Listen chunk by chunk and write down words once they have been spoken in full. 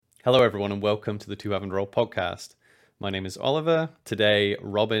Hello, everyone, and welcome to the Two Haven't Roll podcast. My name is Oliver. Today,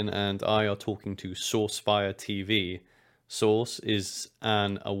 Robin and I are talking to Saucefiretv. Sauce is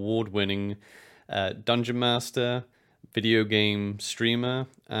an award-winning dungeon master, video game streamer,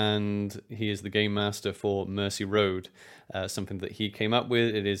 and he is the game master for Mercy Road, something that he came up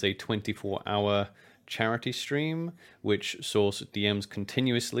with. It is a 24-hour charity stream, which Sauce DMs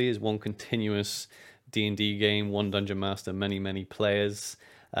continuously, is one continuous D&D game, one dungeon master, many players.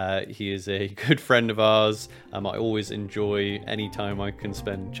 He is a good friend of ours. I always enjoy any time I can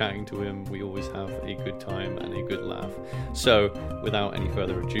spend chatting to him. We always have a good time and a good laugh. So, without any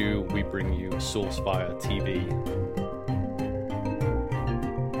further ado, we bring you Saucefiretv.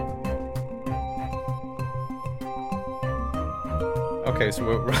 Okay, so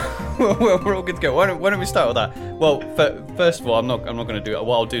we're all good to go. Why don't we start with that? Well, first of all, I'm not going to do it.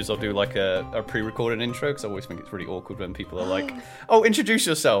 What I'll do is I'll do like a pre-recorded intro, because I always think it's really awkward when people are like, "Oh, introduce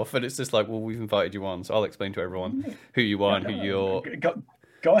yourself," and it's just like, "Well, we've invited you on, so I'll explain to everyone who you are and who you're."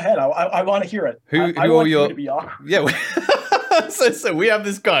 Go ahead. I want to hear it. Who are your? You to be awkward. Yeah. So we have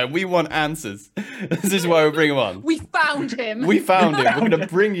this guy. We want answers. This is why we bring him on. We found him. We found him. We're going to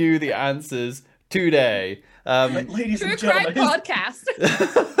bring you the answers today. Ladies and gentlemen, podcast.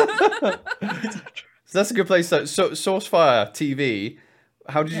 So that's a good place. So Saucefiretv.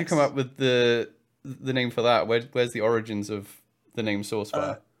 How did you come up with the name for that? Where's the origins of the name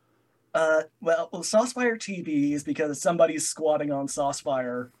Saucefire? Well, Saucefiretv is because somebody's squatting on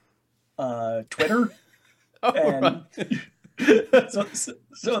Saucefire Twitter. Right.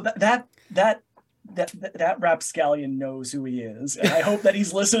 So that rapscallion knows who he is, and I hope that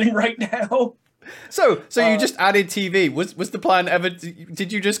he's listening right now. So you just added TV. Was the plan ever?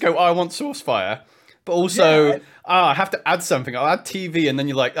 Did you just go, I want Saucefire, but also I have to add something. I'll add TV, and then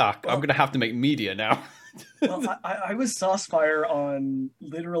you're like, I'm gonna have to make media now. Well, I was Saucefire on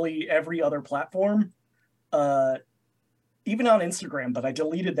literally every other platform, even on Instagram, but I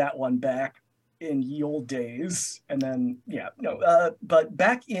deleted that one back in ye old days. And then but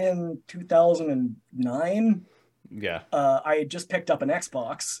back in 2009, I had just picked up an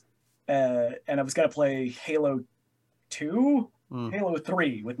Xbox. And I was going to play Halo 2, Halo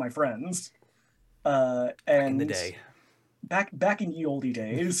 3 with my friends. And back in the day. Back in ye olde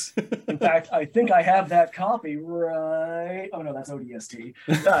days. In fact, I think I have that copy right... Oh, no, that's ODST.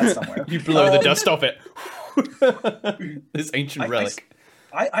 That's somewhere. You blow the dust off it. This ancient relic.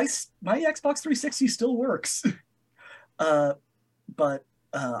 My Xbox 360 still works. But...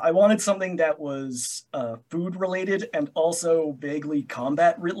 I wanted something that was food related and also vaguely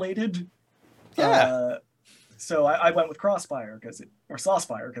combat related. Yeah. So I went with Saucefire because it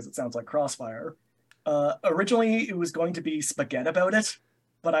sounds like Crossfire. Originally, it was going to be Spaghetti About It,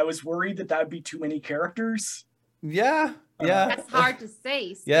 but I was worried that would be too many characters. Yeah. That's hard to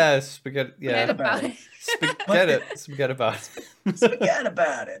say. Yeah, spaghetti. Yeah, Spaghetti about it. Spaghetti about it. Spaghetti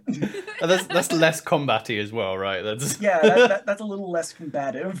about it. That's less combatty as well, right? That's that's a little less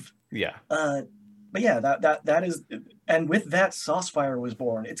combative. Yeah. But yeah, that is, and with that, Saucefire was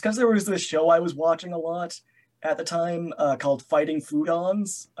born. It's because there was this show I was watching a lot at the time called Fighting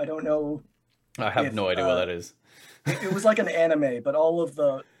Foodons. I don't know. I have no idea what that is. It was like an anime, but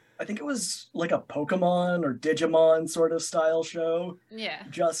I think it was like a Pokemon or Digimon sort of style show. Yeah.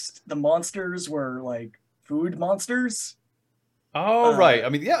 Just the monsters were like food monsters. Oh, right. I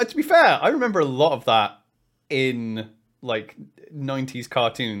mean, yeah, to be fair, I remember a lot of that in like 90s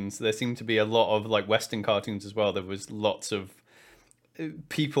cartoons. There seemed to be a lot of like Western cartoons as well. There was lots of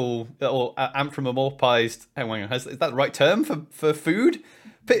people or anthropomorphized. Is that the right term for food?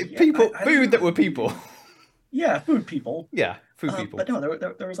 People, food that were people. Yeah, food people. Yeah, food people. But no,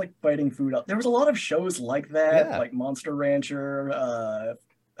 there was like fighting food. There was a lot of shows like that, like Monster Rancher,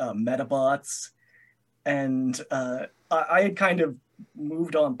 Metabots, and I had kind of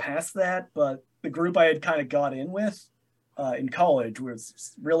moved on past that. But the group I had kind of got in with in college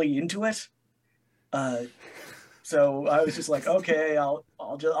was really into it. So I was just like, okay, I'll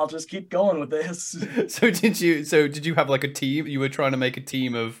just keep going with this. So did you have like a team? You were trying to make a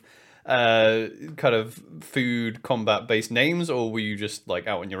team of kind of food combat based names, or were you just like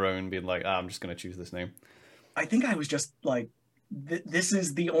out on your own being like, I'm just going to choose this name? I think I was just like, these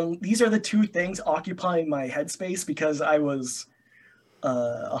are the two things occupying my headspace, because I was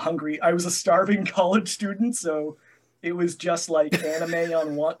I was a starving college student, so it was just like anime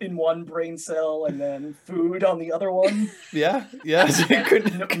in one brain cell and then food on the other one. Yeah. So you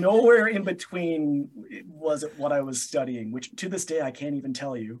couldn't... Nowhere in between was it what I was studying, which to this day I can't even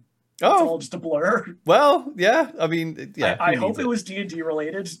tell you. It's all just a blur. Well, yeah. I mean, yeah. I hope it was D&D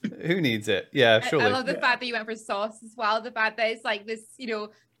related. Who needs it? Yeah, surely. I love the fact that you went for sauce as well. The fact that it's like this,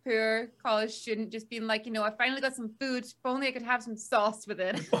 poor college student just being like, I finally got some food. If only I could have some sauce with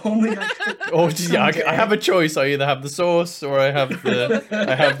it. Only I could. Or yeah, I have a choice. I either have the sauce or I have the food.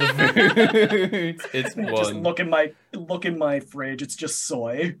 It's one. Just look in my fridge. It's just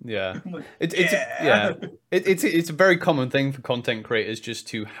soy. Yeah, Like, it's a very common thing for content creators just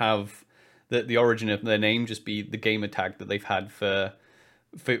to have the origin of their name just be the gamer tag that they've had for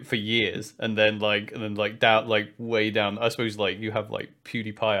years, and then down way down, I suppose like you have like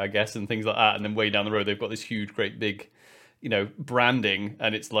PewDiePie, I guess, and things like that, and then way down the road they've got this huge great big branding,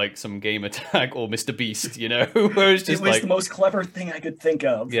 and it's like some gamer tag or Mr. Beast, where it's just it was the most clever thing I could think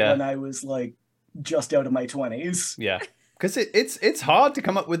of Yeah. when I was like just out of my 20s. Yeah, because it's hard to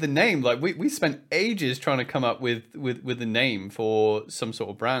come up with a name. Like we spent ages trying to come up with a name for some sort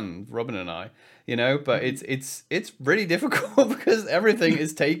of brand, Robin and I, but it's really difficult because everything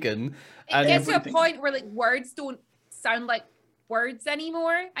is taken. It gets to a point where like words don't sound like words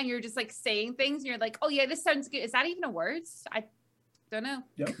anymore, and you're just like saying things and you're like, oh yeah, this sounds good. Is that even a word? I don't know.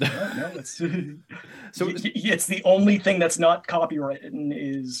 Yep. No, it's so it's the only thing that's not copyrighted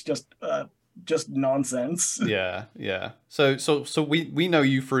is just nonsense. Yeah. So we know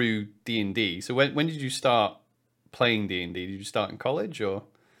you through D&D. So when did you start playing D&D? Did you start in college or?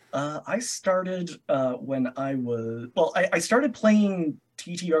 I started when I started playing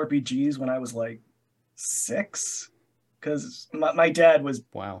TTRPGs when I was like 6, because my dad was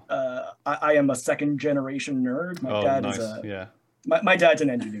wow. I am a second generation nerd. My dad nice. is my dad's an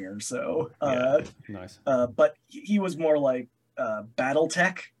engineer, so nice. But he was more like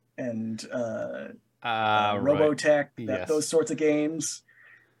BattleTech and Robotech, yes. those sorts of games.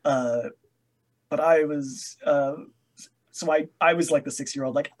 But I was so I was like the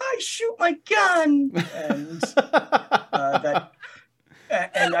 6-year-old, like, I shoot my gun, and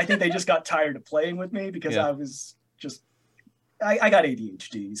and I think they just got tired of playing with me because I was just I got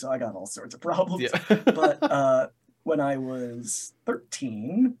ADHD, so I got all sorts of problems. Yeah. But when I was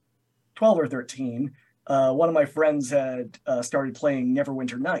 12 or 13, one of my friends had started playing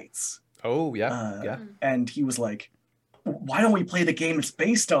Neverwinter Nights. Oh, yeah, yeah. And he was like, why don't we play the game it's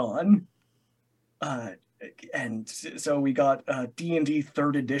based on? And so we got D&D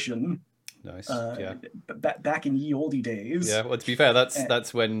 3rd edition. Nice. Back in ye olde days. Yeah. Well, to be fair,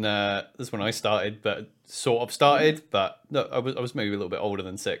 that's when I started, but sort of started. But no, I was maybe a little bit older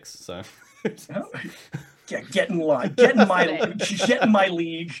than 6. So. Yeah, get in line. Get in my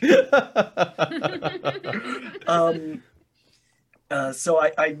league. So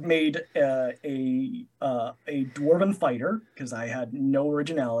I made a dwarven fighter because I had no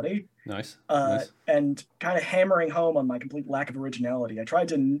originality. Nice. And kind of hammering home on my complete lack of originality, I tried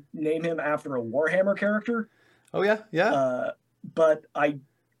to name him after a Warhammer character. Oh yeah. But I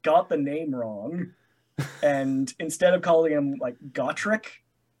got the name wrong, and instead of calling him like Gotrek,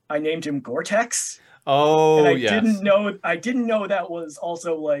 I named him Gore-Tex. Oh, and I didn't know that was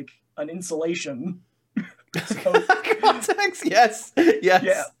also like an insulation. So, Gore-Tex, yes.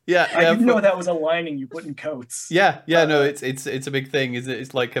 Yeah. I didn't know that was a lining you put in coats. Yeah. No, it's a big thing, isn't it?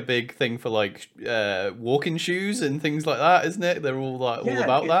 It's like a big thing for like walking shoes and things like that, isn't it? They're all like all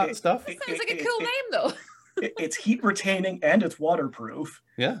about that stuff. It sounds like a cool name though. It's heat retaining and it's waterproof.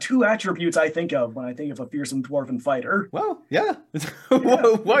 Yeah. 2 attributes I think of when I think of a fearsome dwarven fighter. Well, yeah.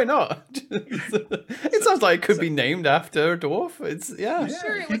 Why not? It sounds like it could be named after a dwarf. It's I'm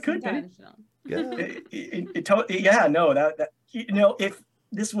sure it was intentional. If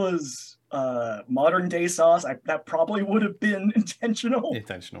this was modern day sauce, that probably would have been intentional.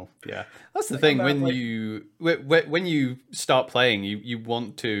 Yeah. That's the thing. When you start playing, you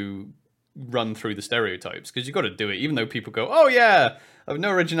want to run through the stereotypes because you got to do it, even though people go, oh yeah, I have no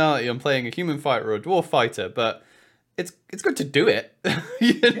originality, I'm playing a human fighter or a dwarf fighter, but it's good to do it.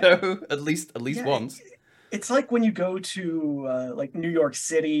 At least once. It's like when you go to like New York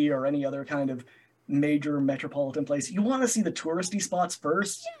City or any other kind of major metropolitan place, you want to see the touristy spots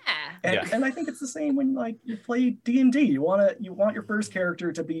first. And I think it's the same when like you play D&D. You want your first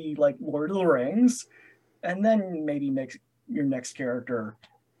character to be like Lord of the Rings, and then maybe make your next character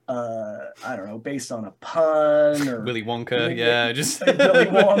I don't know, based on a pun or Willy Wonka, Willy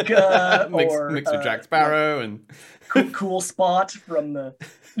Wonka, mix with Jack Sparrow and Cool Spot from the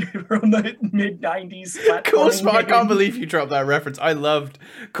mid '90s. Cool Spot! I can't believe you dropped that reference. I loved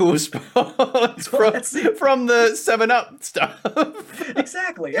Cool Spot from the 7-Up stuff.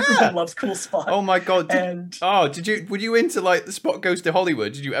 Exactly, everyone loves Cool Spot. Oh my god! Were you into like the Spot Goes to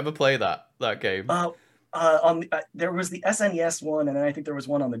Hollywood? Did you ever play that game? There was the SNES one, and then I think there was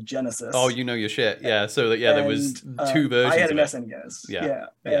one on the Genesis. Oh, you know your shit. Yeah. So there was 2 versions. I had an of it. SNES. Yeah.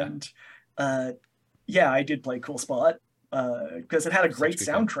 And I did play Cool Spot. because it had a great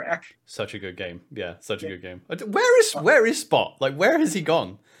soundtrack. Such a good game. Yeah, such a good game. Where is Spot? Like, where has he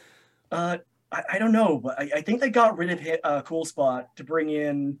gone? I don't know, but I think they got rid of Cool Spot to bring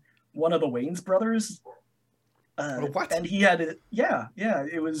in one of the Wayans brothers. What? And he had it. Yeah.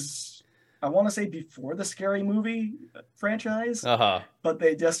 It was, I want to say, before the Scary Movie franchise. But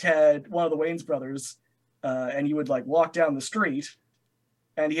they just had one of the Wayans brothers, and he would like walk down the street,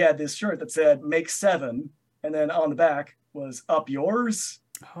 and he had this shirt that said "Make 7," and then on the back was "Up Yours."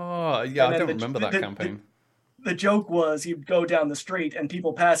 Oh, yeah, I don't remember that campaign. The joke was he'd go down the street and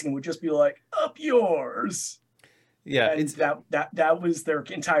people passing would just be like, "Up yours." Yeah, and that was their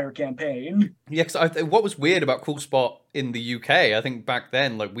entire campaign. Yeah, because what was weird about Cool Spot in the UK, I think back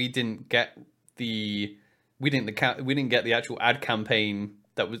then, like we didn't get the actual ad campaign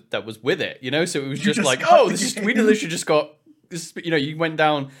that was with it, you know. So it was just like, we literally just got this. You know, you went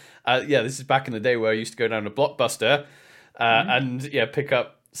down. This is back in the day where I used to go down to Blockbuster and pick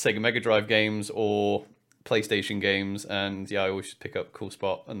up Sega Mega Drive games or PlayStation games, and I always just pick up Cool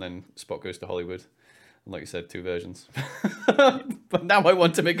Spot, and then Spot Goes to Hollywood. And like you said, 2 versions. But now I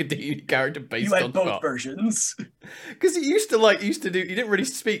want to make a D&D character based on Spot. You had both versions. Because he used to do. He didn't really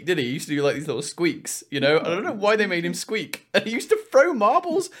speak, did he? He used to do like these little squeaks. You know, I don't know why they made him squeak. And he used to throw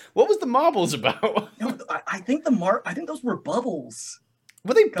marbles. What was the marbles about? No, I think those were bubbles.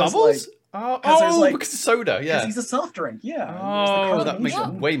 Were they bubbles? Because of soda, yeah. Because he's a soft drink, yeah. Oh, that makes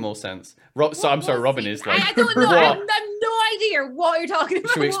way more sense. I'm sorry, Robin is like... I don't know, I have no idea what you're talking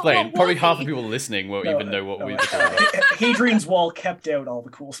about. Should we explain? Probably half the people listening won't even know what we're talking about. Hadrian's Wall kept out all the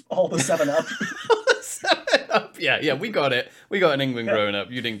 7-Up. 7-Up, yeah, we got it. We got an England growing up.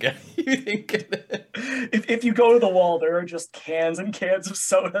 You didn't get it. If you go to the wall, there are just cans and cans of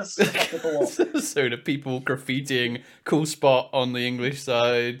soda stuck at the wall. Soda, people graffitiing Cool Spot on the English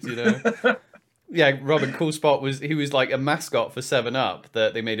side, you know. Yeah, Robin, Cool Spot was like a mascot for 7-Up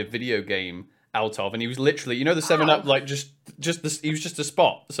that they made a video game out of, and he was literally, you know, the 7-Up like he was just a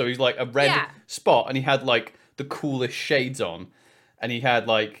spot. So he's like a red spot, and he had like the coolest shades on, and he had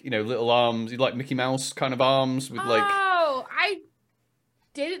like, you know, little arms, like Mickey Mouse kind of arms with like. Oh, I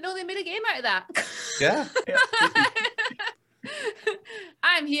didn't know they made a game out of that. Yeah.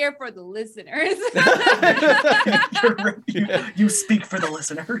 I'm here for the listeners. You speak for the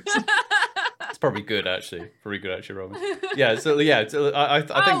listeners. It's probably good, actually. Pretty good, actually, Robin. Yeah. So I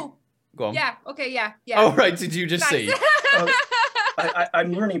think. Go on. Yeah. Okay. Yeah. Oh right. Did you just see?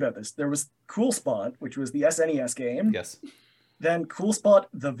 I'm learning about this. There was Cool Spot, which was the SNES game. Yes. Then Cool Spot,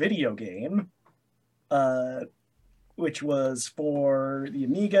 the video game, which was for the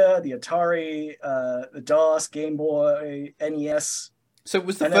Amiga, the Atari, the DOS, Game Boy, NES. So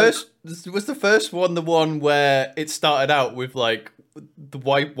was the first one the one where it started out with like the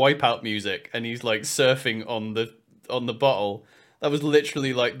wipeout music, and he's like surfing on the bottle? That was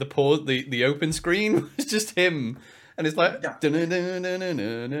literally like the open screen was just him, and it's like that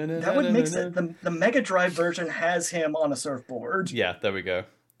would make sense. The Mega Drive version has him on a surfboard. Yeah, there we go.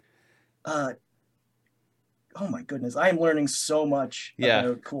 Oh my goodness, I am learning so much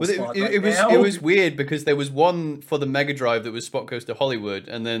about Cool Spot it was weird because there was one for the Mega Drive that was Spot Goes to Hollywood,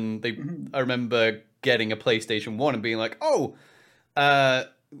 and then I remember getting a PlayStation 1 and being like,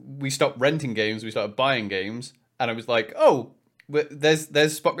 we stopped renting games, we started buying games, and I was like,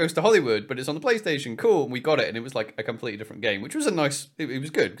 there's Spot Goes to Hollywood, but it's on the PlayStation, cool, and we got it, and it was like a completely different game, which was a nice, it was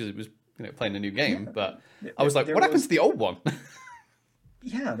good because it was, you know, playing a new game, but I was like, what happened to the old one?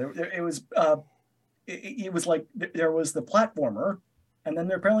 Yeah, it was... It was like there was the platformer, and then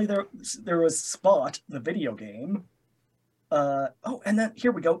there was Spot, the video game. And then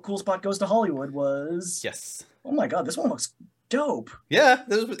here we go. Cool Spot Goes to Hollywood was... Yes. Oh my god, this one looks dope. Yeah,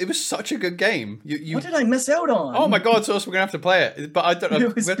 it was such a good game. What did I miss out on? Oh my god, so we're going to have to play it. But I don't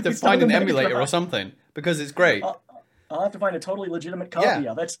know, we have to find an emulator or something, because it's great. I'll have to find a totally legitimate copy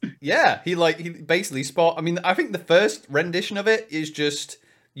of it. Yeah, he basically Spot... I mean, I think the first rendition of it is just...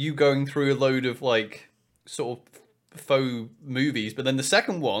 you going through a load of like sort of faux movies, but then the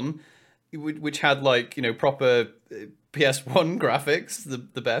second one, which had like, you know, proper PS1 graphics,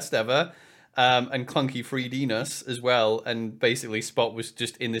 the best ever, and clunky 3D-ness as well, and basically Spot was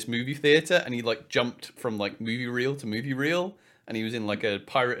just in this movie theater, and he like jumped from like movie reel to movie reel, and he was in like a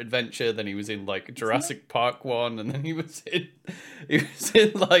pirate adventure, then he was in like Jurassic Park one, and then he was in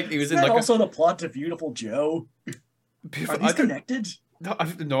also the plot to Beautiful Joe. Are these connected? No,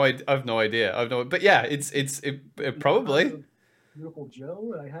 I've no idea. But yeah, it probably. Beautiful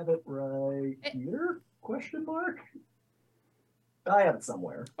Joe. I have it right here? Question mark. I have it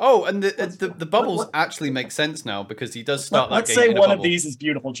somewhere. Oh, and the bubbles actually make sense now because he does start that game. Let's say in a one bubble. of these is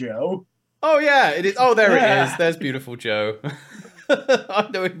Beautiful Joe. Oh yeah, it is. Oh, there it is. There's beautiful Joe. I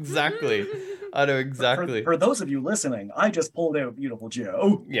know exactly. For those of you listening, I just pulled out Beautiful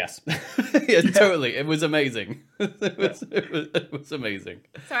Joe. Yes. Yeah, totally. It was amazing. It was amazing.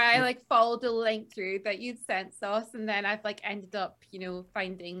 Sorry, I like followed the link through that you'd sent, Sauce, and then I've like ended up,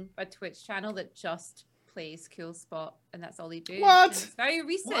 finding a Twitch channel that just plays Cool Spot, and that's all they do. What? And it's very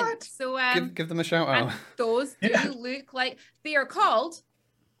recent. What? So Give them a shout out. those do look like they are called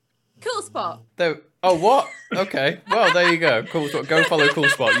Cool Spot. Oh, what? Okay. Well, there you go. Cool Spot. Go follow Cool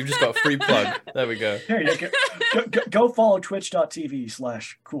Spot. You've just got a free plug. There we go. There you go follow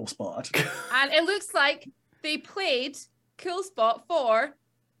twitch.tv/coolspot. And it looks like they played Cool Spot for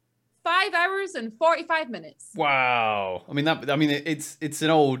 5 hours and 45 minutes. Wow. I mean it's an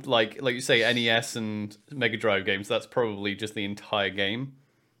old like you say NES and Mega Drive games. So that's probably just the entire game.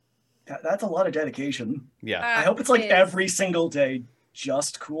 That's a lot of dedication. Yeah. I hope it's like every single day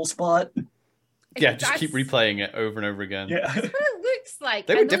just Cool Spot. Yeah, just keep replaying it over and over again. Yeah. That's what it looks like.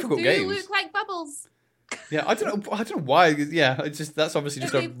 They were difficult games. They look like bubbles. Yeah, I don't know why. Yeah, it's just that's obviously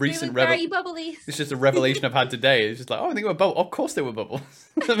just a recent very bubbly. It's just a revelation I've had today. It's just like, oh, I think they were bubbles. Of course they were bubbles.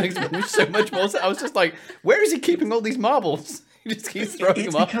 That makes so much more sense. I was just like, where is he keeping all these marbles? He just keeps throwing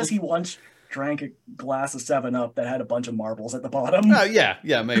them up. It's because he once drank a glass of 7-Up that had a bunch of marbles at the bottom. Oh yeah,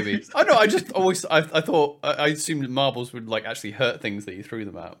 maybe. I know. I just always I thought I assumed marbles would like actually hurt things that you threw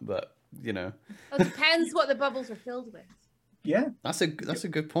them at, but Well, it depends what the bubbles are filled with. Yeah, that's a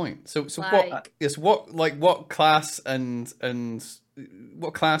good point. So like, what class and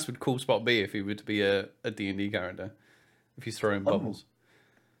what class would Cool Spot be if he were to be a D&D character? If he's throwing bubbles.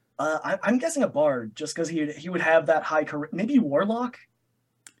 I'm guessing a bard, just because he would have that high maybe warlock.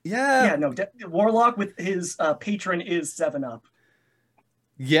 Yeah. Yeah, no, warlock with his patron is 7-Up.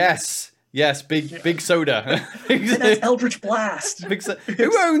 Yes, big soda. That's Eldritch Blast. Who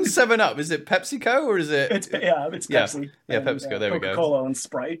owns 7-Up? Is it PepsiCo or is it? It's Pepsi. Yeah, PepsiCo. There we go. Coca-Cola and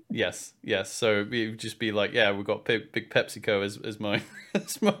Sprite. Yes. So it would just be like, we've got big PepsiCo as my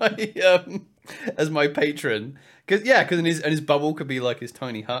as my patron. Because his bubble could be like his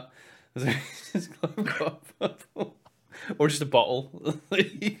tiny hut, or just a bottle.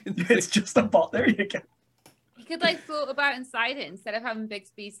 It's just a bottle. There you go. You could like float about inside it instead of having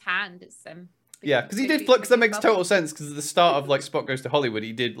Bixby's hand. It's yeah, because he did float. Because that makes total sense. Because at the start of like Spot Goes to Hollywood,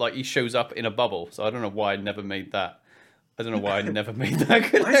 he shows up in a bubble. So I don't know why I never made that. I don't know why I never made that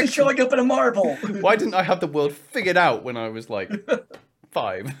connection. Why is he showing up in a marble? Why didn't I have the world figured out when I was like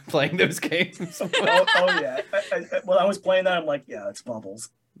 5 playing those games? oh yeah. When I was playing that, I'm like, yeah, it's bubbles.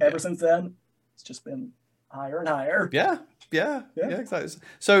 Ever since then, it's just been higher and higher. Yeah, exactly.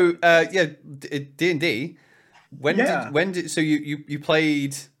 So D&D. When did so you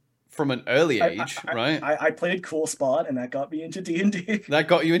played from an early age, right? I played Cool Spot, and that got me into D&D. That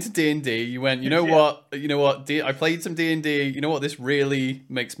got you into D&D. You went, what? I played some D&D. You know what? This really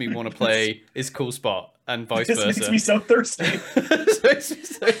makes me want to play is Cool Spot, and vice versa. This makes me so thirsty.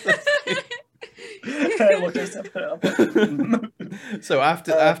 I looked it up. So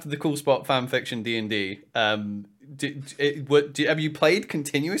after the Cool Spot fan fiction D&D, have you played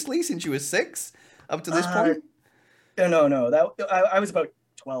continuously since you were 6 up to this point? No. I was about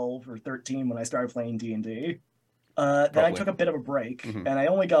 12 or 13 when I started playing D&D. Then I took a bit of a break, and I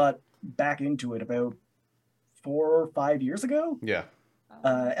only got back into it about 4 or 5 years ago. Yeah.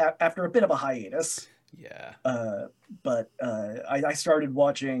 After a bit of a hiatus. Yeah. But I started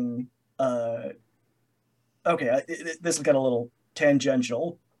watching. This got a little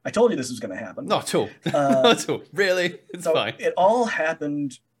tangential. I told you this was going to happen. Not at all. Not at all. Really? It's fine. It all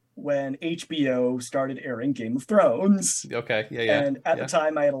happened when HBO started airing Game of Thrones. Okay, yeah. And at the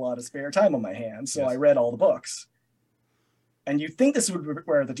time, I had a lot of spare time on my hands, so I read all the books. And you'd think this would be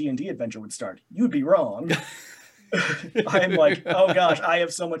where the D&D adventure would start. You'd be wrong. I'm like, oh gosh, I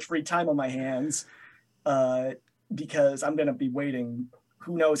have so much free time on my hands because I'm going to be waiting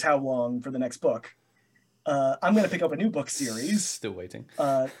who knows how long for the next book. I'm going to pick up a new book series. Still waiting.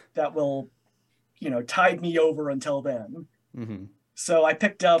 That will, tide me over until then. Mm-hmm. So I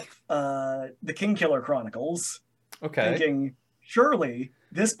picked up the Kingkiller Chronicles. Okay. Thinking, surely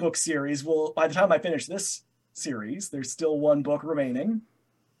this book series will, by the time I finish this series, there's still one book remaining,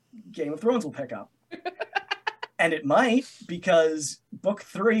 Game of Thrones will pick up. And it might, because book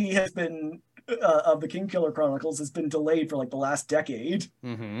 3 has been, of the Kingkiller Chronicles has been delayed for like the last decade.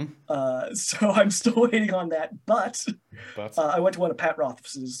 Mm-hmm. So I'm still waiting on that. But I went to one of Pat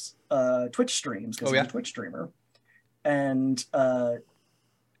Rothfuss's Twitch streams, because he's a Twitch streamer. And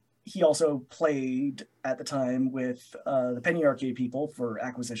he also played at the time with the Penny Arcade people for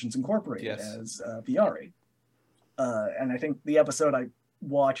Acquisitions Incorporated as Viari. And I think the episode I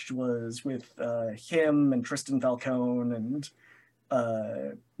watched was with him and Tristan Falcone and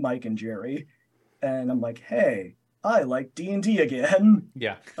Mike and Jerry, and I'm like, hey, I like D&D again.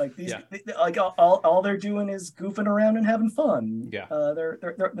 Yeah. Like these, like all they're doing is goofing around and having fun. Yeah.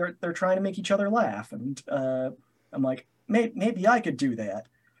 They're trying to make each other laugh, and I'm like, maybe I could do that.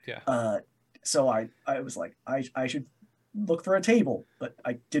 Yeah. So I was like, I should look for a table, but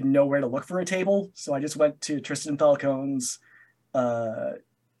I didn't know where to look for a table, so I just went to Tristan Falcone's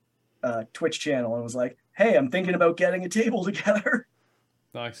Twitch channel and was like, hey, I'm thinking about getting a table together.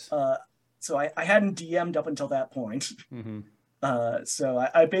 Nice. So I hadn't DM'd up until that point. Mm-hmm. So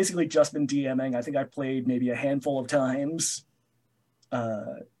I basically just been DMing. I think I played maybe a handful of times.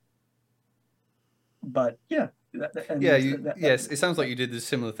 But yeah. Yes, it sounds like you did a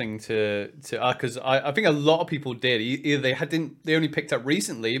similar thing to because I think a lot of people did. Either they only picked up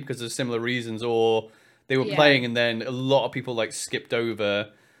recently because of similar reasons, or they were playing and then a lot of people like skipped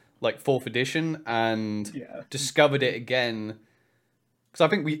over like 4th edition and discovered it again. Because I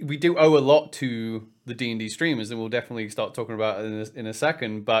think we do owe a lot to the D&D streamers, and we'll definitely start talking about it in a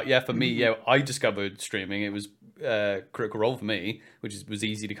second. But yeah, for me, I discovered streaming. It was Critical Role for me, which was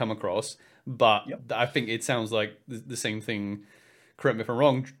easy to come across. But I think it sounds like the same thing, correct me if I'm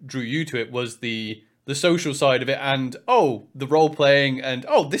wrong, drew you to it, was the social side of it, and the role playing, and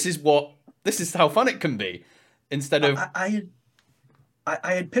this is how fun it can be, instead of I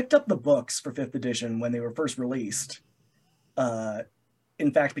had picked up the books for 5th edition when they were first released.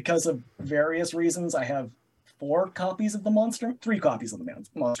 In fact, because of various reasons, I have 3 copies of the Monster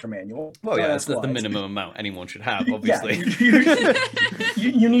Manual. Well, yeah, that's the minimum amount anyone should have, obviously.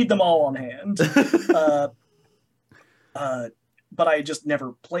 You need them all on hand. But I just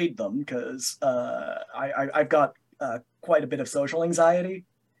never played them because I've got quite a bit of social anxiety.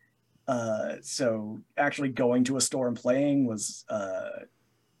 So actually going to a store and playing was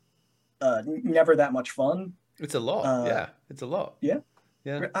never that much fun. It's a lot. It's a lot. Yeah.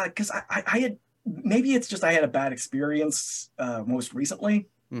 Because I had, maybe it's just I had a bad experience most recently.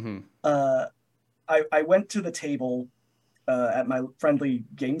 Mm-hmm. I went to the table at my friendly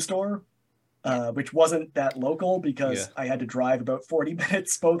game store, which wasn't that local because I had to drive about 40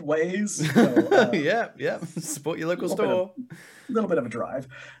 minutes both ways. So, support your local store. A little bit of a drive.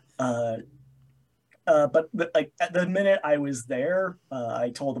 But like at the minute I was there,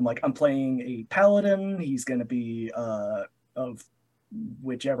 I told him like I'm playing a paladin. He's going to be of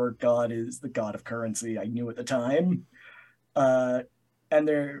whichever god is the god of currency I knew at the time. And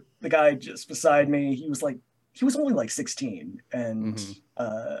the guy just beside me, he was only like 16, and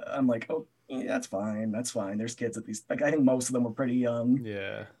I'm like, oh, yeah, that's fine. There's kids at these. Like I think most of them were pretty young.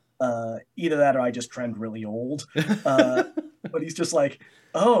 Yeah. Either that or I just trend really old. But he's just like,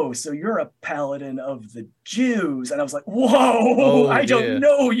 oh, so you're a paladin of the Jews. And I was like, whoa, I don't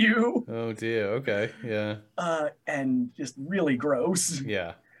know you. Oh dear. Okay. Yeah. And just really gross.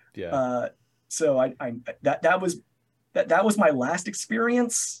 Yeah. So that was my last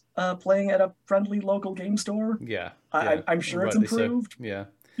experience playing at a friendly local game store. Yeah. I'm sure it's improved. So. Yeah.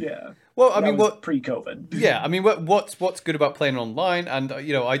 Yeah. Well, I mean, pre-COVID? Yeah, I mean, what's good about playing online, and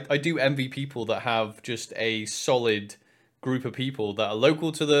I do envy people that have just a solid group of people that are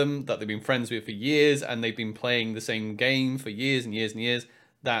local to them, that they've been friends with for years, and they've been playing the same game for years and years and years.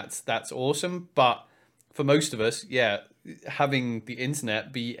 That's awesome. But for most of us, having the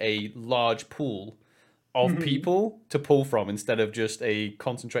internet be a large pool of people to pull from instead of just a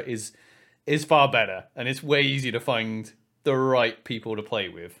concentrate is far better, and it's way easier to find the right people to play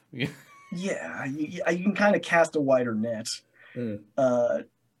with. Yeah, you can kind of cast a wider net.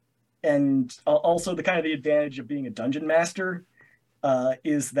 And also the advantage of being a dungeon master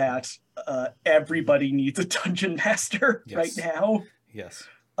is that everybody needs a dungeon master right now. Yes.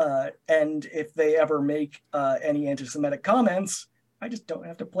 And if they ever make any anti-Semitic comments, I just don't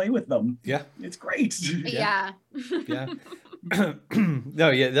have to play with them. Yeah. It's great. Yeah.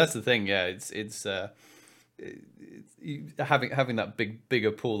 No, that's the thing. Yeah, it's having that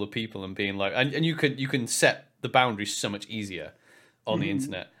bigger pool of people and being like, and you can set the boundaries so much easier on the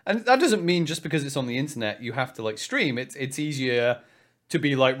internet. And that doesn't mean just because it's on the internet you have to like stream. It's easier to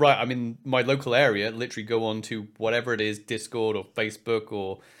be like, right, I'm in my local area, literally go on to whatever it is, Discord or Facebook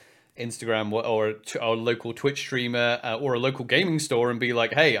or Instagram or a local Twitch streamer or a local gaming store and be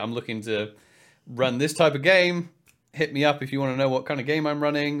like, hey, I'm looking to run this type of game. Hit me up if you want to know what kind of game I'm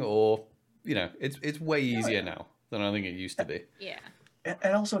running, or it's way easier now than I think it used to be. Yeah.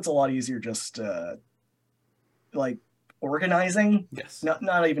 And also it's a lot easier just like organizing. Yes.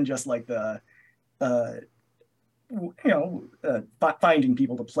 Not even just like the finding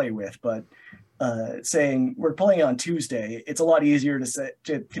people to play with, but saying we're playing on Tuesday, it's a lot easier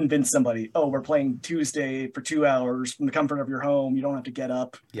to convince somebody, oh, we're playing Tuesday for 2 hours from the comfort of your home. You don't have to get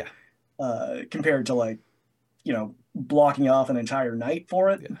up. Yeah. Compared to like, blocking off an entire night for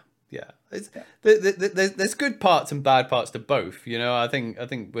it. Yeah. There's good parts and bad parts to both. I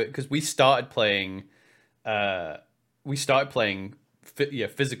think because we started playing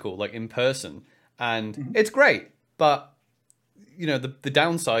physical, like in person, and it's great, but the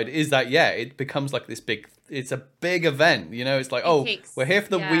downside is that it becomes like it's a big event. It's like, we're here for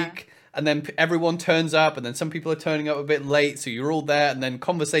the week, and then everyone turns up, and then some people are turning up a bit late, so you're all there, and then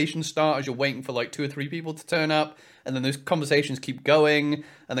conversations start as you're waiting for like 2 or 3 people to turn up, and then those conversations keep going,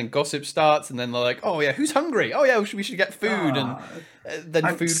 and then gossip starts, and then they're like, oh yeah, who's hungry? Oh yeah, we should get food, and then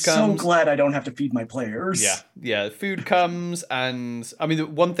food comes. I'm so glad I don't have to feed my players. Yeah, food comes, and I mean, the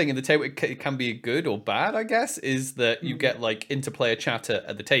one thing in the table, it can be good or bad, I guess, is that you get like interplayer chatter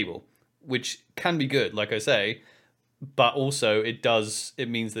at the table, which can be good, like I say, but also it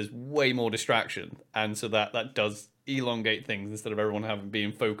means there's way more distraction, and so that does elongate things instead of everyone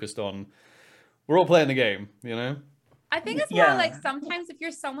being focused on, we're all playing the game, I think as well, like sometimes if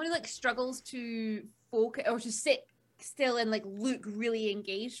you're someone who like struggles to focus or to sit still and like look really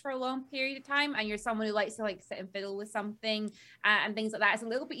engaged for a long period of time, and you're someone who likes to like sit and fiddle with something and things like that, it's a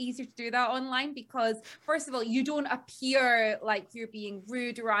little bit easier to do that online, because first of all, you don't appear like you're being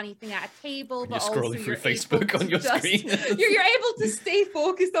rude or anything at a table, but you're scrolling through Facebook on your screen. you're able to stay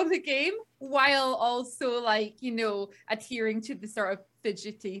focused on the game while also like adhering to the sort of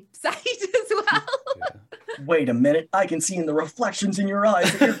fidgety side as well. Wait a minute, I can see in the reflections in your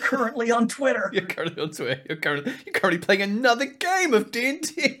eyes that you're currently on Twitter. You're currently on Twitter. You're currently playing another game of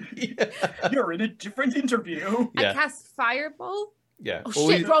D&D. You're in a different interview. I cast Fireball. Yeah. Oh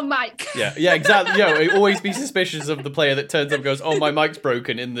shit, wrong mic. Yeah, exactly. Always be suspicious of the player that turns up and goes, oh, my mic's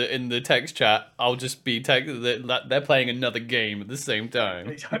broken in the text chat. I'll just be that they're playing another game at the same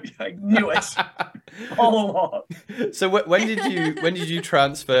time. I knew it all along. So when did you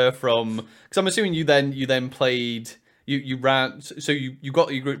transfer from? Because I'm assuming you then played. You ran. So you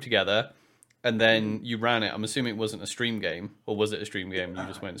got your group together, and then you ran it. I'm assuming it wasn't a stream game, or was it a stream game? You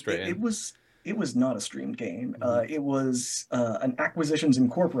just went straight in. It was not a streamed game. It was an Acquisitions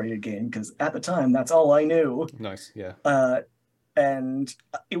Incorporated game, because at the time, that's all I knew. Nice, yeah. And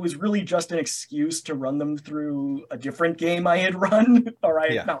it was really just an excuse to run them through a different game I had run, or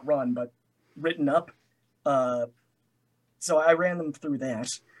not run, but written up. So I ran them through that.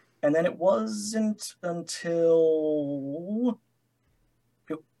 And then it wasn't until,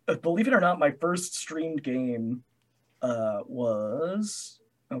 believe it or not, my first streamed game was...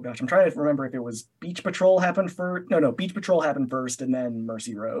 Oh gosh, I'm trying to remember if it was Beach Patrol happened first. No, Beach Patrol happened first, and then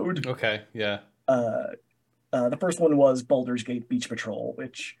Mercy Road. Okay, yeah. The first one was Baldur's Gate Beach Patrol,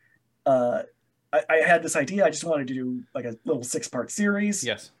 which I had this idea. I just wanted to do like a little 6-part series.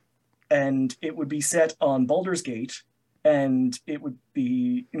 Yes. And it would be set on Baldur's Gate, and it would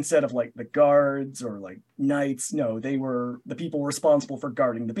be, instead of like the guards or like knights, no, they were the people responsible for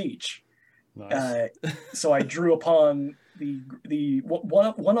guarding the beach. Nice. So I drew upon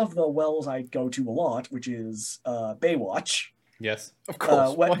one of the wells I go to a lot, which is Baywatch. Yes, of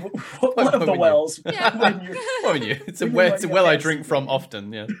course. One of the wells. It's a well I drink from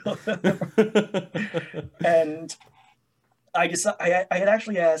often. Yeah. And I had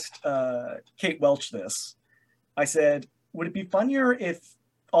actually asked Kate Welch this. I said, would it be funnier if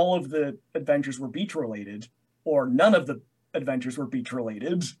all of the adventures were beach related, or none of the adventures were beach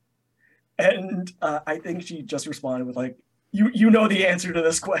related? And I think she just responded with like, you know the answer to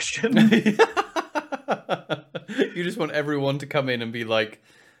this question. You just want everyone to come in and be like,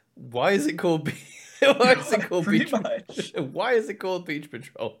 why is it called Beach Patrol?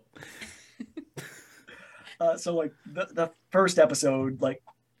 So like the first episode, like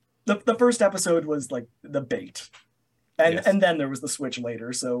the first episode was like the bait. And then there was the switch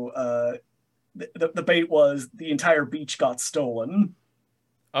later. So the bait was the entire beach got stolen.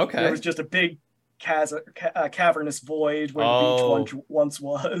 Okay. There was just a big cavernous void where the beach once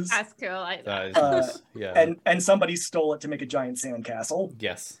was. That's cool. And somebody stole it to make a giant sandcastle.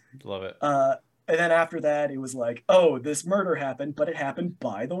 Yes, love it. And then after that, it was like, oh, this murder happened, but it happened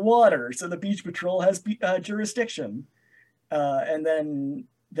by the water, so the Beach Patrol has jurisdiction. And then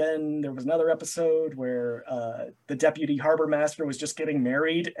there was another episode where the deputy harbor master was just getting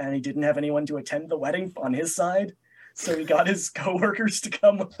married, and he didn't have anyone to attend the wedding on his side, so he got his coworkers to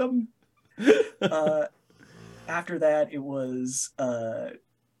come with him. After that, it was there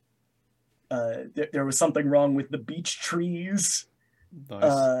was something wrong with the beach trees.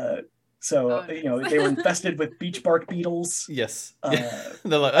 Nice. So, you know, they were infested with beach bark beetles. Yes.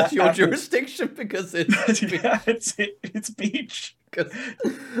 They're like, that's your jurisdiction because it's yeah, it's beach.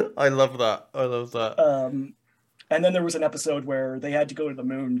 I love that. I love that. And then there was an episode where they had to go to the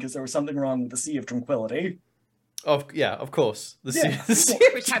moon because there was something wrong with the Sea of Tranquility. Of course. The sea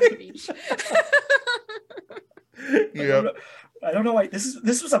which had a beach. Yeah. I don't know why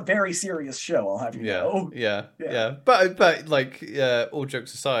this was a very serious show, I'll have you know. Yeah. But like all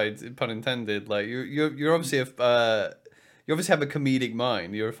jokes aside, pun intended, like you're obviously you obviously have a comedic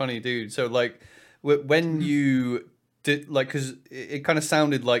mind. You're a funny dude. So like when you did, like, because it kind of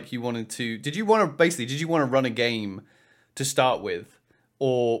sounded like you wanted to. Did you want to run a game to start with,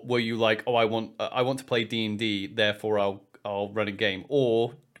 or were you like, oh, I want to play D&D, therefore I'll run a game,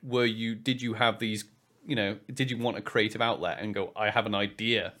 or did you have these? You know, did you want a creative outlet and go, I have an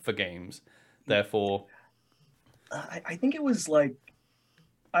idea for games, therefore? I think it was like,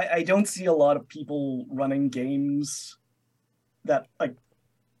 I don't see a lot of people running games that like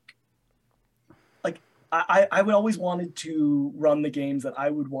I would always wanted to run the games that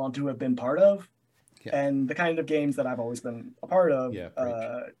I would want to have been part of, and the kind of games that I've always been a part of. You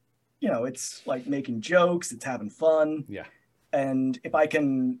know, it's like making jokes, it's having fun. And if I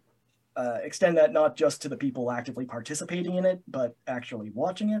can extend that not just to the people actively participating in it, but actually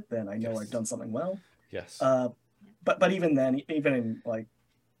watching it, then I know I've done something well. But even then, even in like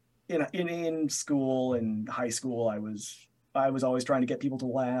in school and high school, I was always trying to get people to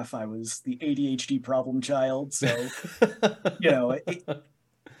laugh. I was the ADHD problem child, so you know,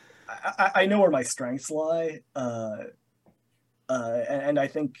 I know where my strengths lie, and I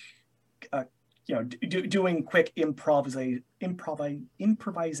think you know, doing quick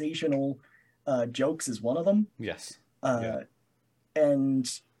improvisational jokes is one of them. And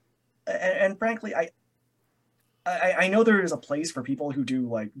frankly, I know there is a place for people who do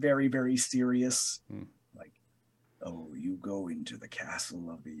like very, very serious, like, oh, you go into the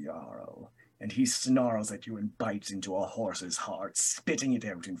castle of the Jarl, and he snarls at you and bites into a horse's heart, spitting it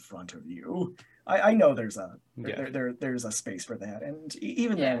out in front of you. I know there's a there's a space for that, and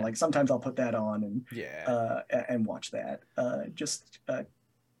even then, like sometimes I'll put that on and watch that, just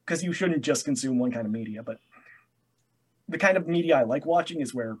because you shouldn't just consume one kind of media, but the kind of media I like watching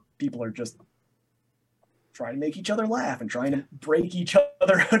is where people are just trying to make each other laugh and trying to break each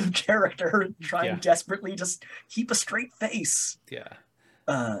other out of character, trying desperately just keep a straight face.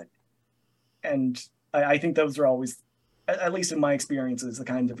 And I think those are always, at least in my experiences, the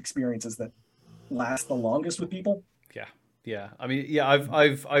kind of experiences that last the longest with people. I mean,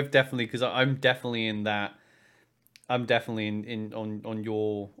 I've definitely, because I'm definitely in that. I'm definitely in on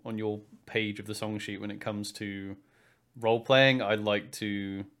your page of the song sheet when it comes to role playing. I'd like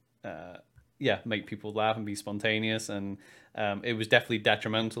to make people laugh and be spontaneous, and it was definitely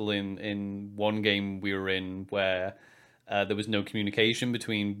detrimental in one game we were in where there was no communication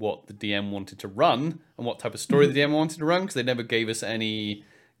between what the DM wanted to run and what type of story the DM wanted to run, because they never gave us any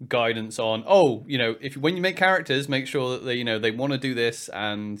guidance on, oh, you know, when you make characters, make sure that they want to do this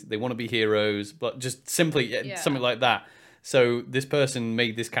and they want to be heroes, but just simply something like that. So this person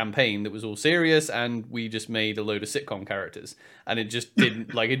made this campaign that was all serious, and we just made a load of sitcom characters, and it just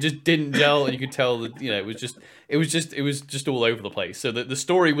didn't gel, and you could tell that, you know, it was just all over the place. So that the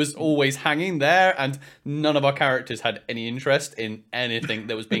story was always hanging there, and none of our characters had any interest in anything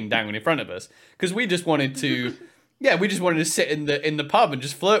that was being dangled in front of us, because we just wanted to. Yeah, we just wanted to sit in the pub and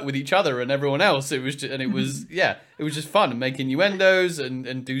just flirt with each other and everyone else. It was just fun, and make innuendos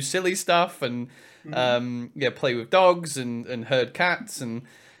and do silly stuff and play with dogs and herd cats and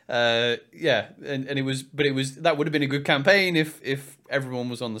it was that would have been a good campaign if everyone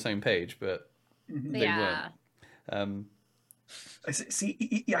was on the same page, but they weren't. I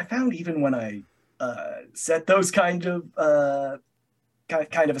found even when I set those kind of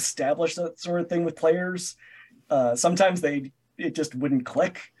establish that sort of thing with players. Sometimes it just wouldn't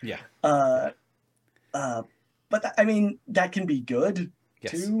click. But I mean, that can be good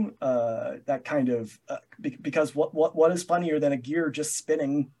too. That kind of because what is funnier than a gear just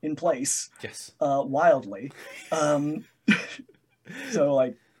spinning in place? Wildly. So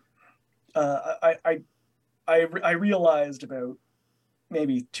like, I realized about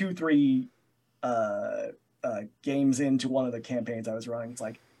maybe 2-3 games into one of the campaigns I was running. It's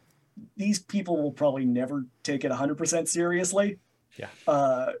like, these people will probably never take it 100% seriously.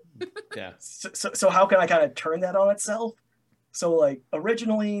 So how can I kind of turn that on itself? So like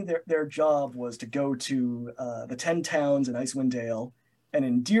originally their job was to go to the 10 towns in Icewind Dale and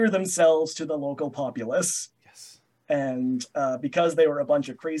endear themselves to the local populace. And because they were a bunch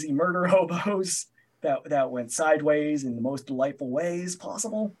of crazy murder hobos that went sideways in the most delightful ways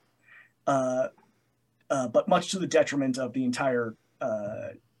possible, but much to the detriment of the entire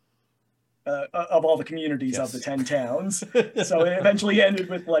of all the communities of the 10 towns. So it eventually ended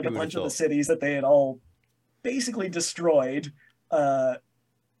with like a bunch of the cities that they had all basically destroyed,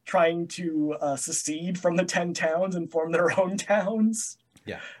 trying to secede from the 10 towns and form their own towns.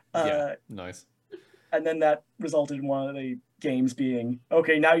 Nice. And then that resulted in one of the games being,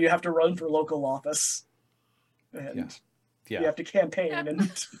 okay, now you have to run for local office. And you have to campaign.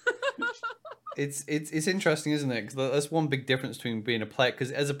 And it's interesting, isn't it? Because that's one big difference between being a player.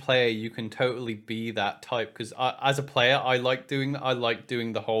 Because as a player, you can totally be that type. Because as a player, I like doing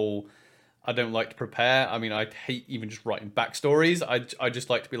the whole. I don't like to prepare. I mean, I hate even just writing backstories. I just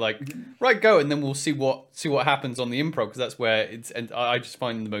like to be like, right, go, and then we'll see what happens on the improv, because that's where it's. And I just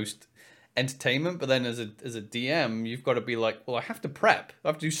find the most entertainment. But then as a DM, you've got to be like, well, I have to prep. I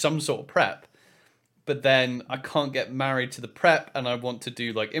have to do some sort of prep. But then I can't get married to the prep, and I want to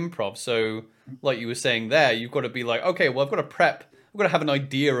do like improv. So, like you were saying there, you've got to be like, okay, well, I've got to prep. I've got to have an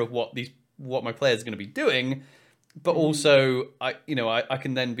idea of what my players are going to be doing. But also, I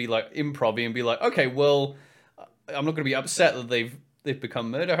can then be like improv and be like, okay, well, I'm not going to be upset that they've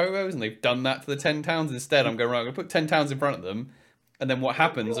become murder hobos and they've done that to the 10 towns. Instead, I'm going, right, I'm going to put 10 towns in front of them, and then what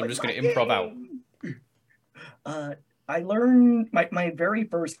happens? I'm just going to improv out. I learned my very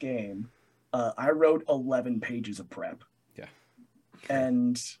first game. I wrote 11 pages of prep. Yeah,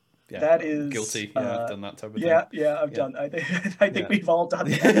 and that is guilty. Yeah, I've done that type of thing. I've done. I think we've all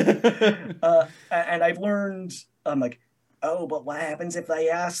done that. And I've learned. I'm like, oh, but what happens if they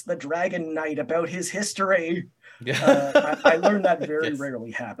ask the Dragon Knight about his history? Yeah, I learned that very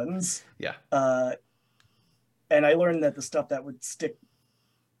rarely happens. Yeah, and I learned that the stuff that would stick.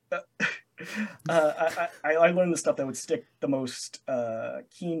 I learned the stuff that would stick the most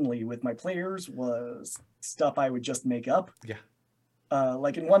keenly with my players was stuff I would just make up. Yeah.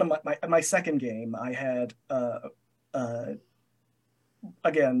 Like in one of my second game, I had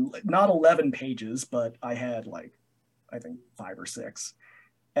again, not 11 pages, but I had like, I think 5 or 6.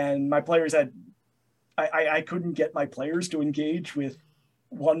 And my players had, I couldn't get my players to engage with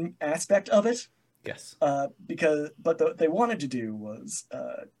one aspect of it. Yes. But they wanted to do was,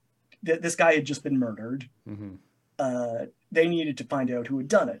 this guy had just been murdered. Mm-hmm. They needed to find out who had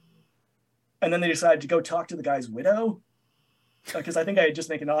done it. And then they decided to go talk to the guy's widow. Because I think I had just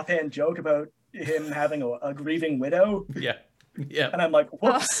made an offhand joke about him having a grieving widow. Yeah. Yeah. And I'm like,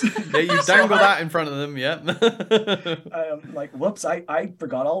 whoops. Yeah, you dangle that in front of them, yeah. I'm like, whoops, I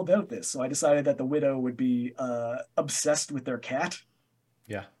forgot all about this. So I decided that the widow would be obsessed with their cat.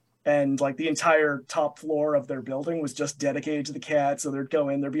 Yeah. And like the entire top floor of their building was just dedicated to the cat. So there'd go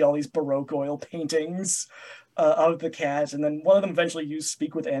in, there'd be all these Baroque oil paintings of the cat. And then one of them eventually used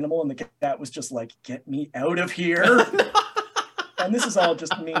Speak with Animal, and the cat was just like, get me out of here. And this is all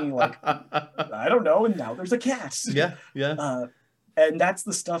just me, like, I don't know, and now there's a cat. Yeah, yeah. And that's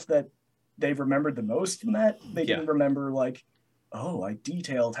the stuff that they've remembered the most from that. They didn't remember, like, oh, I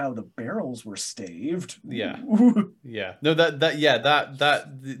detailed how the barrels were staved. Yeah, yeah. No,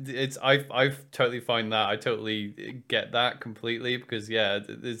 it's I totally find that. I totally get that completely, because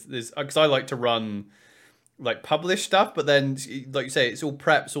there's because I like to run like published stuff, but then like you say, it's all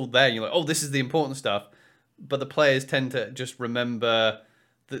prep, it's all there. And you're like, oh, this is the important stuff. But the players tend to just remember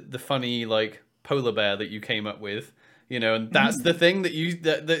the funny like polar bear that you came up with, and that's the thing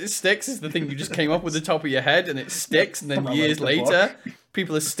that sticks, is the thing you just came up with the top of your head, and it sticks. And then years later,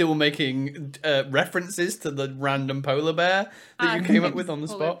 people are still making references to the random polar bear that you came up with on the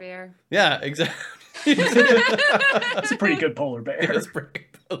spot. Bear. Yeah, exactly. It's a pretty good polar bear. It's pretty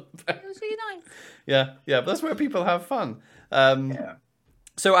good polar bear. It was really nice. Yeah, but that's where people have fun.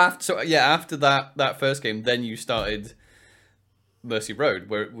 So after that first game, then you started Mercy Road,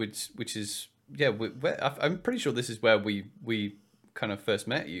 which is I'm pretty sure this is where we kind of first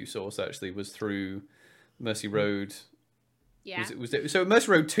met you. Sauce, actually, was through Mercy Road. Yeah. Was it so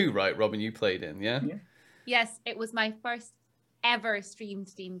Mercy Road 2, right, Robin? You played in, yeah? Yes, it was my first ever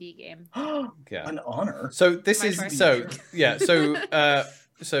streamed D&D game. Yeah, an honor. So this is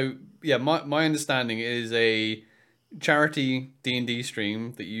my understanding is a charity D&D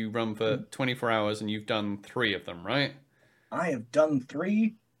stream that you run for 24 hours, and you've done 3 of them, right? I have done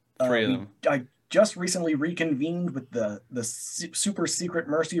 3. 3 of them. I just recently reconvened with the super secret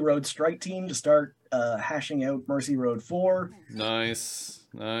Mercy Road strike team to start hashing out Mercy Road 4. Nice.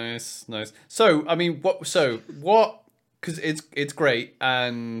 So, I mean, what? Because it's great,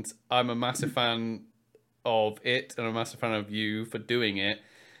 and I'm a massive fan of it, and I'm a massive fan of you for doing it.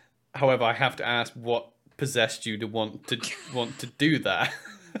 However, I have to ask, what possessed you to want to do that?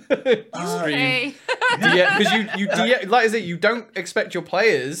 Okay. Because like I said, you don't expect your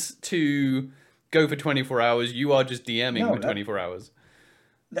players to go for 24 hours. You are just DMing for 24 hours.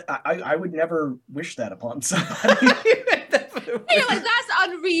 I would never wish that upon somebody. Hey, like, that's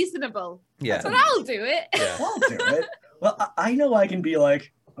unreasonable. Yeah. But I'll do it. Yeah. I'll do it. Well, I know I can be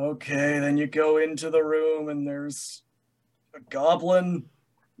like, okay, then you go into the room and there's a goblin.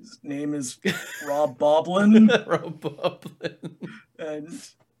 His name is Rob Boblin. Rob Boblin. And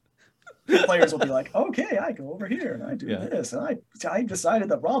the players will be like, okay, I go over here and I do this. And I decided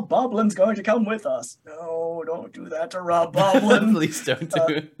that Rob Boblin's going to come with us. No, don't do that to Rob Boblin. Please don't do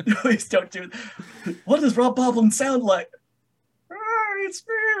it. Please don't do it. What does Rob Boblin sound like? It's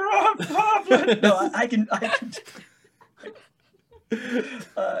me, Rob Boblin. No, I can.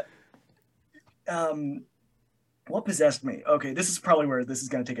 What possessed me? Okay, this is probably where this is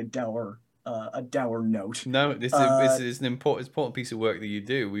going to take a dour note. No, this is an important piece of work that you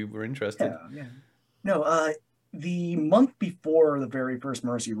do. We were interested. Yeah. No, the month before the very first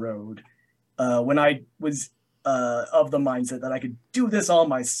Mercy Road, when I was of the mindset that I could do this all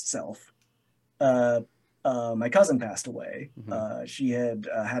myself, my cousin passed away. Mm-hmm. She had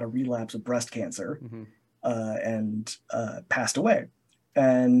had a relapse of breast cancer, mm-hmm. And passed away.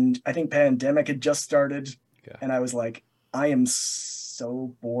 And I think pandemic had just started, and I was like, I am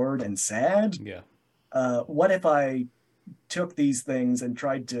so bored and sad. Yeah. What if I took these things and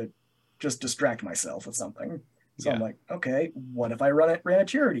tried to just distract myself with something? So I'm like, okay, what if I ran a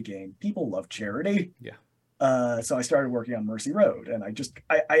charity game? People love charity. Yeah. So I started working on Mercy Road, and I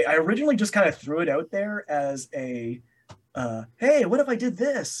originally just kind of threw it out there as a, hey, what if I did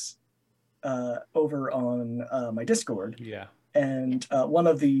this over on my Discord? Yeah. And one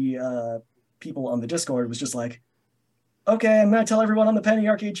of the people on the Discord was just like, okay, I'm going to tell everyone on the Penny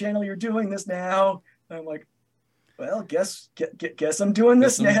Arcade channel you're doing this now. And I'm like, well, guess I'm doing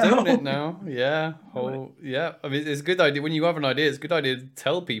this now. I'm doing it now. Yeah. Yeah. I mean, it's a good idea. When you have an idea, it's a good idea to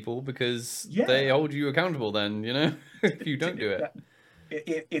tell people because they hold you accountable then, if you don't do it.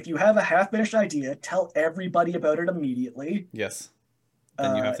 If you have a half-finished idea, tell everybody about it immediately. Yes.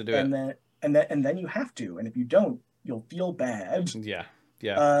 Then you have to do it. And then you have to. And if you don't, you'll feel bad. Yeah.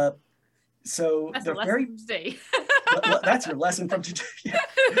 Yeah. So that's the lesson from today. That's your lesson from today. Yeah.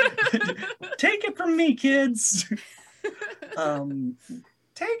 Take it from me, kids. Take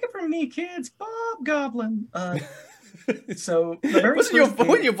it from me, kids. Bob Goblin. So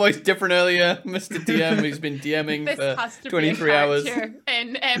wasn't your voice different earlier, Mr. DM, who's been DMing for 23 hours?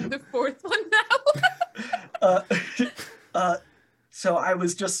 And the fourth one now. So I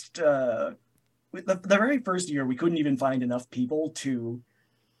was just the very first year we couldn't even find enough people to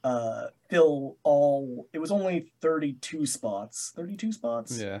fill all. It was only 32 spots.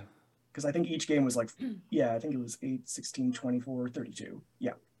 Yeah, because I think each game was like, I think it was 8, 16, 24, 32.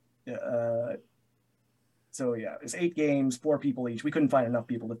 Yeah. So yeah, it was 8 games, 4 people each. We couldn't find enough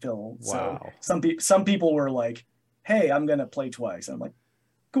people to fill. Wow. So some people were like, hey, I'm gonna play twice. I'm like,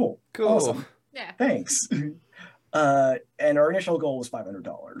 cool. Awesome. Yeah, thanks. And our initial goal was $500.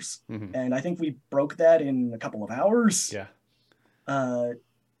 Mm-hmm. And I think we broke that in a couple of hours. Yeah.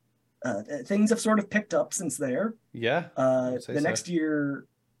 Things have sort of picked up since there. Yeah. Next year,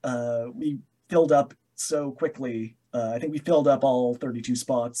 we filled up so quickly. I think we filled up all 32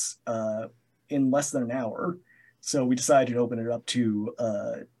 spots in less than an hour. So we decided to open it up to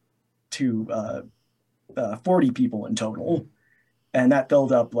 40 people in total. And that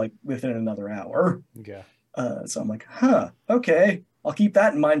filled up like within another hour. Yeah. So I'm like, okay, I'll keep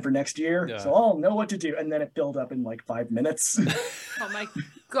that in mind for next year. Yeah. So I'll know what to do. And then it filled up in like 5 minutes. Oh my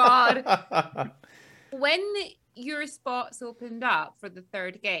God. When your spots opened up for the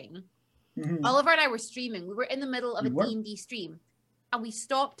third game, mm-hmm. Oliver and I were streaming. We were in the middle of a D&D stream and we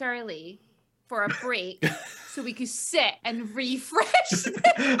stopped early for a break so we could sit and refresh.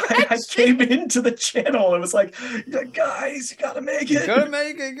 I came into the channel and was like, guys, you gotta make it. You gotta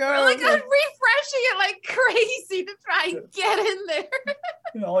make it, guys. We're like refreshing it like crazy to try and get in there.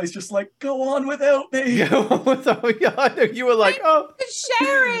 And Ollie's just like, go on without me. Go on without me. I know. You were like,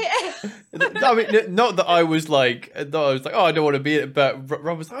 share it. I mean, not that I was like, I don't want to be in it, but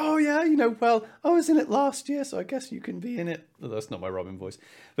Rob was like, oh yeah, well, I was in it last year, so I guess you can be in it. Oh, that's not my Robin voice.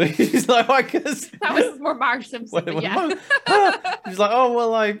 But he's like, I guess. That was more Mark Simpson, but yeah. He's like, oh,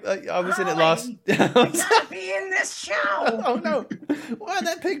 well, I was in it last. I gotta be in this show. Oh no! Why are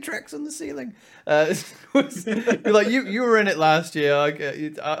there pig tracks on the ceiling? You're like, you were in it last year.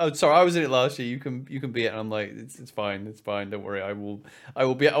 I'm sorry, I was in it last year. You can be it. And I'm like, it's fine. Don't worry. I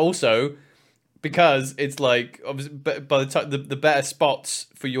will be it. Also, because it's like, by the time the better spots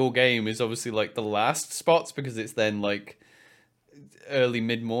for your game is obviously like the last spots, because it's then like early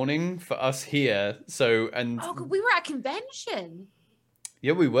mid-morning for us here. So we were at a convention.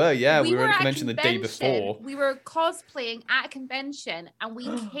 Yeah, we were. Yeah, we were at a convention the day before. We were cosplaying at a convention, and we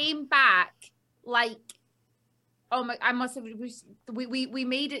came back like, oh my! I must have. We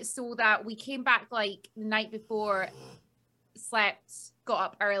made it so that we came back like the night before, slept, got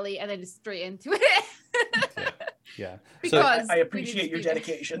up early, and then just straight into it. Yeah. Because I appreciate your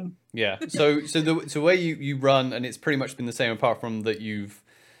dedication. Yeah. So the way you run, and it's pretty much been the same apart from that you've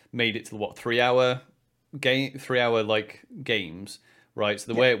made it to what 3 hour like games. Right,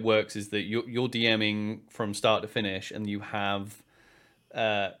 so the way it works is that you're DMing from start to finish, and you have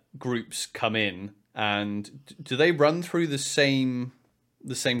groups come in. And do they run through the same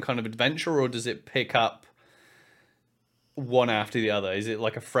kind of adventure, or does it pick up one after the other? Is it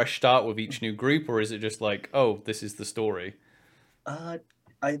like a fresh start with each new group, or is it just like, oh, this is the story? The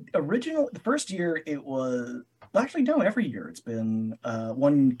first year it was actually no. Every year it's been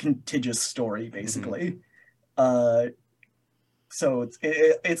one contiguous story basically. Mm-hmm. So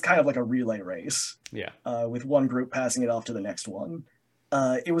it's kind of like a relay race. Yeah. With one group passing it off to the next one.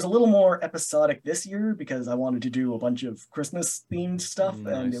 It was a little more episodic this year because I wanted to do a bunch of Christmas themed stuff,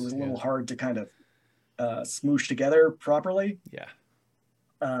 and it was a little hard to kind of smoosh together properly. Yeah.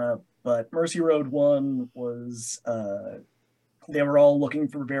 But Mercy Road 1 was they were all looking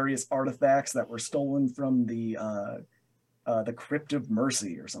for various artifacts that were stolen from the Crypt of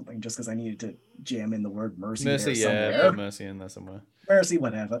Mercy or something, just because I needed to jam in the word mercy there somewhere. Mercy in there somewhere. Mercy,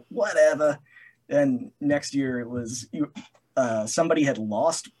 whatever. And next year it was somebody had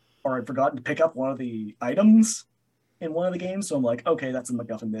lost or had forgotten to pick up one of the items in one of the games, so I'm like, okay, that's a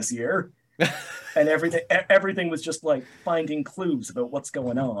MacGuffin this year. And everything was just like finding clues about what's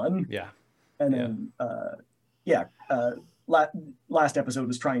going on. Yeah. And then last episode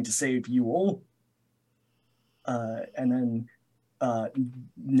was trying to save Yule. And then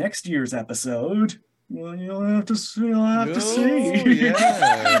next year's episode, well, you'll have to see. Yeah,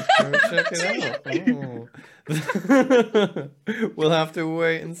 go check it out. We'll have to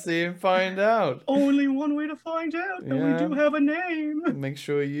wait and see and find out. Only one way to find out that we do have a name. Make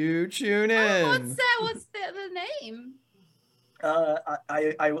sure you tune in. What's that? What's the name?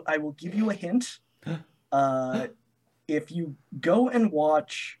 I will give you a hint. If you go and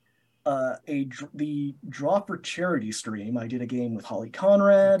watch the Draw for Charity stream, I did a game with Holly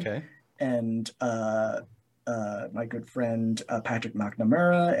Conrad and my good friend Patrick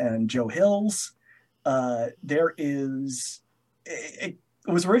McNamara and Joe Hills. There is it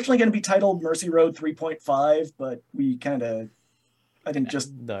was originally going to be titled Mercy Road 3.5, but we kind of skipped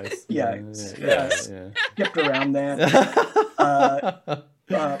around that.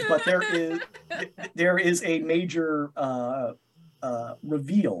 But there is a major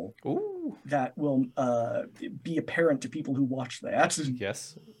reveal that will be apparent to people who watch that.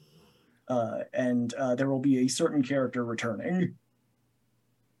 Yes. And there will be a certain character returning.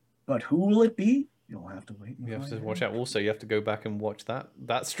 But who will it be? You'll have to wait. You have to watch out. Also, you have to go back and watch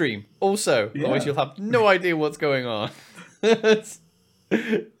that stream. Also, otherwise you'll have no idea what's going on. It's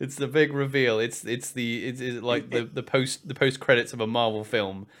the big reveal. It's like the post credits of a Marvel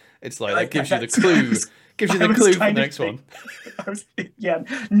film. It's like that gives you the clue. Gives you the clue for the next one.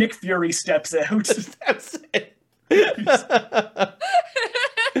 Nick Fury steps out. Steps in.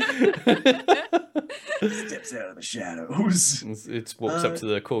 Steps out of the shadows. It walks up to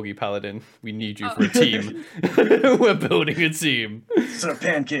the Corgi Paladin. We need you for a team. We're building a team. Some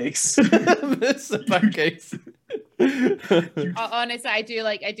pancakes. Some pancakes. Honestly, I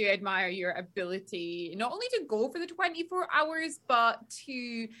do admire your ability not only to go for the 24 hours, but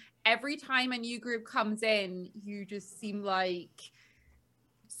to every time a new group comes in, you just seem like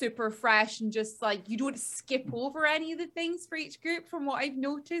super fresh and just like you don't skip over any of the things for each group from what I've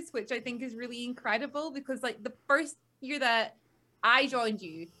noticed, which I think is really incredible, because like the first year that I joined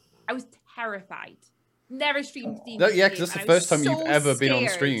you, I was terrified. Never streamed D&D. Yeah, because that's the first time you've ever been on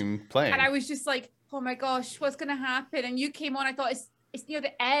stream playing. And I was just like, oh my gosh, what's going to happen? And you came on, I thought it's near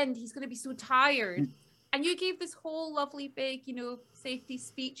the end. He's going to be so tired. And you gave this whole lovely big, safety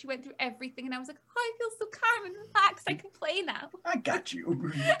speech. You went through everything. And I was like, oh, I feel so calm and relaxed. I can play now. I got you. I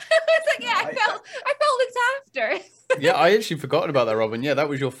was like, yeah, I felt looked after. Yeah, I actually forgotten about that, Robin. Yeah, that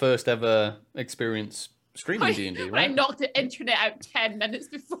was your first ever experience streaming D&D, right? I knocked the internet out 10 minutes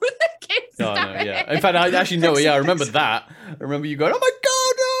before the game started. No, yeah. In fact, I actually know. Yeah, I remember that. I remember you going, "Oh my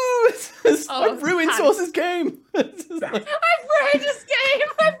god, no! I've ruined Sauce's game. I've ruined his game.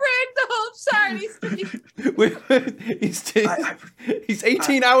 I've ruined the whole charity stream. He's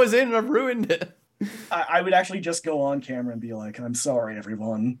 18 hours in, and I've ruined it." I would actually just go on camera and be like, I'm sorry,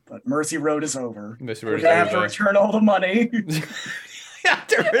 everyone, but Mercy Road is over. Mercy We're Road is gonna have to over. return all the money. Yeah,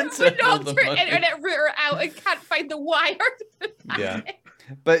 to return all the money. Internet router out and can't find the wire. Yeah.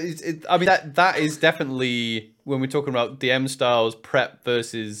 But I mean, that is definitely, when we're talking about DM styles, prep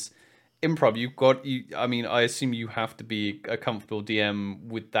versus improv, I mean, I assume you have to be a comfortable DM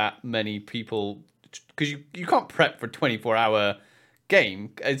with that many people, because you can't prep for a 24-hour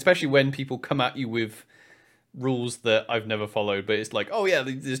game, especially when people come at you with rules that I've never followed, but it's like, oh yeah,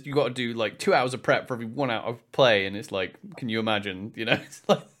 you got to do like 2 hours of prep for every 1 hour of play, and it's like, can you imagine? You know, it's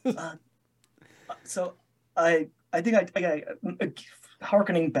like... So I think I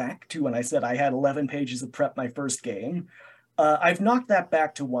harkening back to when I said I had 11 pages of prep my first game, I've knocked that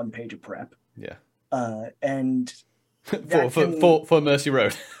back to 1 page of prep. Yeah. And for Mercy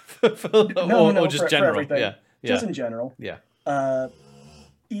Road, or just general. Yeah. Just in general. Yeah.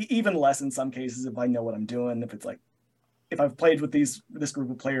 Even less in some cases if I know what I'm doing. If it's like, if I've played with this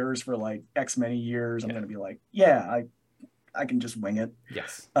group of players for like X many years, I'm going to be like, yeah, I can just wing it.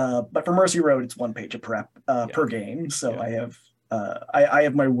 Yes. But for Mercy Road, it's 1 page of prep per game. So I have I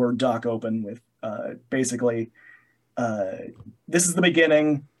have my Word doc open with basically this is the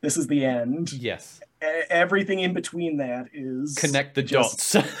beginning, this is the end. Yes. Everything in between that is connect the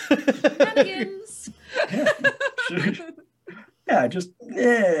dots. Yeah, just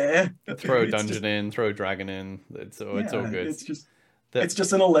throw a dungeon in, throw a dragon in. It's all good. It's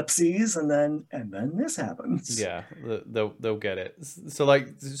just an ellipses, and then this happens. Yeah, they'll get it. So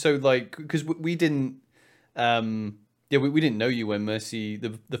because we didn't, we didn't know you when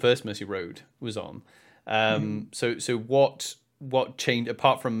the first Mercy Road was on. So what changed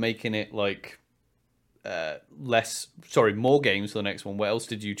apart from making it like more games for the next one? What else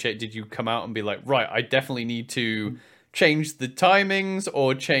did you did you come out and be like, right, I definitely need to change the timings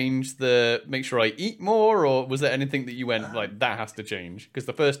or make sure I eat more, or was there anything that you went like that has to change? Because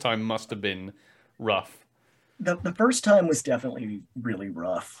the first time must have been rough. The first time was definitely really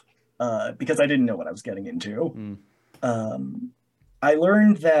rough because I didn't know what I was getting into. I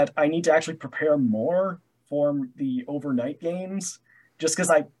learned that I need to actually prepare more for the overnight games just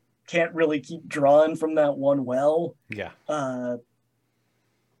because I can't really keep drawing from that one well. Yeah.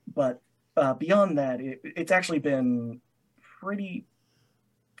 But beyond that, it's actually been pretty,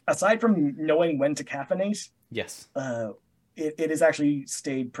 aside from knowing when to caffeinate, yes, it has actually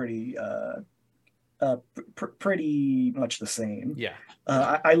stayed pretty pretty much the same. Yeah.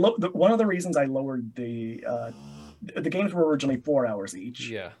 One of the reasons I lowered the games were originally 4 hours each.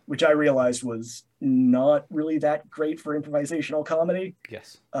 Yeah. Which I realized was not really that great for improvisational comedy.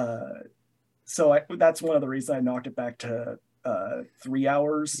 Yes. So that's one of the reasons I knocked it back to 3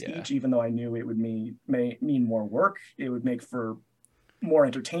 hours each, even though I knew it would mean more work. It would make for more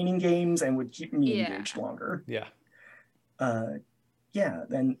entertaining games and would keep me engaged longer. Yeah.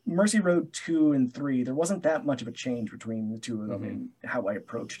 Then Mercy Road 2 and 3, there wasn't that much of a change between the two of them in how I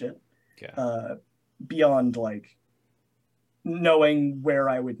approached it. Yeah. Beyond like knowing where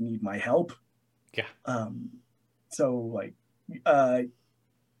I would need my help. Yeah. So like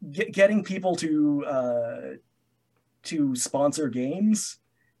getting people to sponsor games,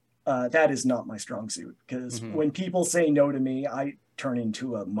 that is not my strong suit, because when people say no to me, I turn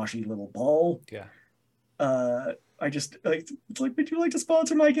into a mushy little ball. Yeah. I just it's like, would you like to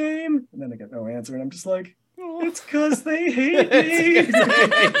sponsor my game? And then I get no answer, and I'm just like, it's because they hate me.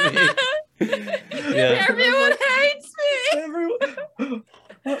 Yeah. Everyone hates me.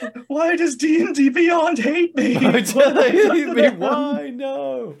 Why does D&D Beyond hate me? Why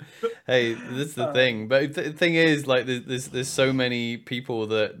no? Hey, that's the thing. But the thing is, like, there's so many people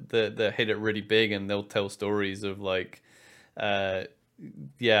that hit it really big, and they'll tell stories of like, we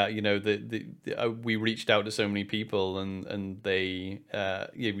reached out to so many people, and they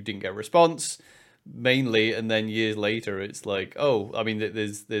we didn't get a response. Mainly, and then years later it's like, oh, I mean,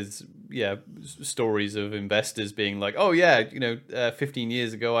 there's stories of investors being like, oh yeah, 15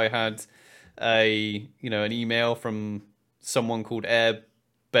 years ago I had an email from someone called Air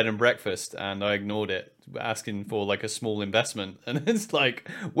Bed and Breakfast, and I ignored it, asking for like a small investment, and it's like,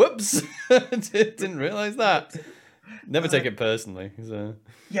 whoops. Didn't realize that. Never take it personally. So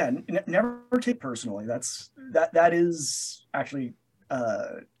never take personally. That is actually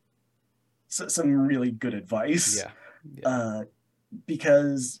some really good advice.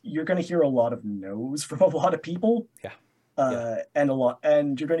 Because you're going to hear a lot of no's from a lot of people.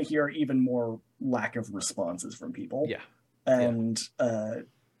 And you're going to hear even more lack of responses from people.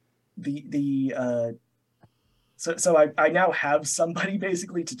 So I now have somebody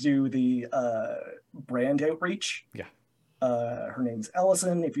basically to do the brand outreach. Her name's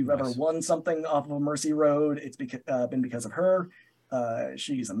Ellison. If you've ever won something off of a Mercy Road, it's been because of her.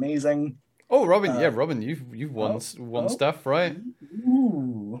 She's amazing. Oh, Robin, Robin, you've won stuff, right?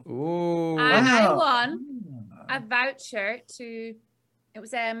 Ooh. I won a voucher to, it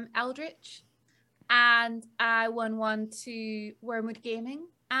was Eldritch, and I won one to Wormwood Gaming,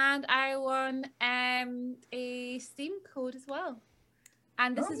 and I won a Steam code as well.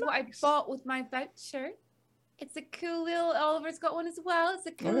 And this is what I bought with my voucher. It's a cool little, Oliver's got one as well. It's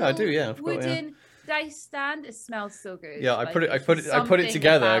a cool wooden dice stand. It smells so good. Yeah, I put it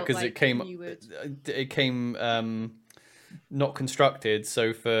together because it came not constructed.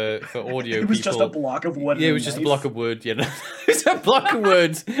 So for audio, it was just a block of wood. Yeah, it was just a block of wood. Yeah, it's a block of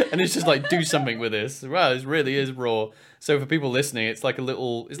wood, and it's just like, do something with this. Wow, it really is raw. So for people listening, it's like a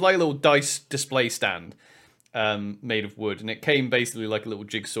little dice display stand made of wood, and it came basically like a little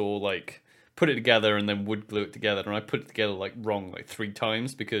jigsaw, like. Put it together and then wood glue it together, and I put it together wrong 3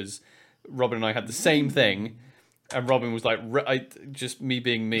 times because Robin and I had the same thing, and Robin was like, just me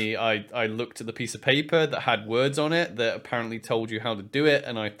being me, I looked at the piece of paper that had words on it that apparently told you how to do it,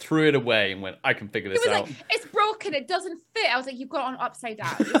 and I threw it away and went, I can figure this out. Like, it's broken, it doesn't fit. I was like, you've got it on upside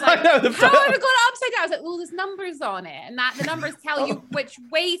down. It's like, how have I got it upside down? I was like, well, there's numbers on it, and that the numbers tell you which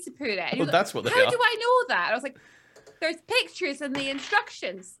way to put it. Well, that's what they are. How do I know that? I was like, there's pictures in the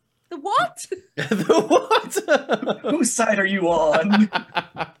instructions. The what? The what? Whose side are you on?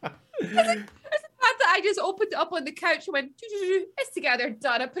 It's the fact that I just opened it up on the couch and went, it's together,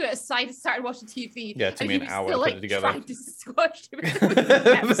 done. I put it aside and started watching TV. Yeah, it took me an hour to put it together. Trying to squash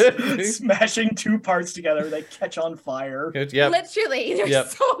it. Smashing 2 parts together, they catch on fire. Yep. Literally,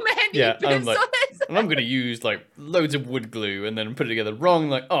 there's so many bits on this. And I'm going to use loads of wood glue and then put it together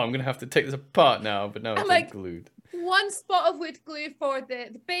wrong. I'm going to have to take this apart now, but now it's glued. 1 spot of wood glue for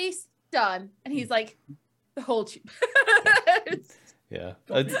the base, done. And he's like, the whole tube. Yeah.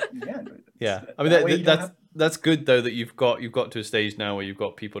 Yeah. I mean, that's good though that you've got to a stage now where you've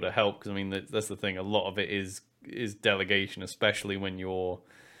got people to help, because I mean that's the thing. A lot of it is delegation, especially when you're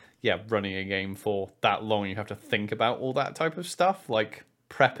running a game for that long. You have to think about all that type of stuff like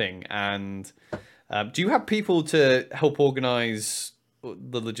prepping. And do you have people to help organize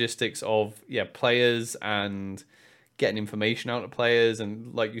the logistics of players and getting information out to players?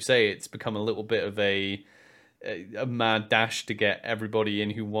 And like you say, it's become a little bit of a mad dash to get everybody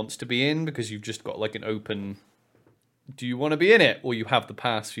in who wants to be in, because you've just got an open, do you want to be in it, or you have the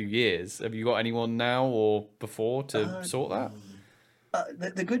past few years. Have you got anyone now or before to sort that?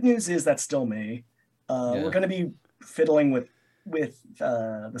 The good news is that's still me. We're going to be fiddling with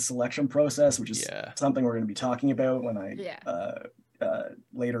the selection process, which is something we're going to be talking about when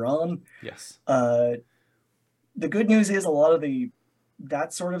later on. Yes. The good news is a lot of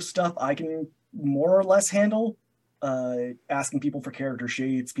that sort of stuff I can more or less handle. Asking people for character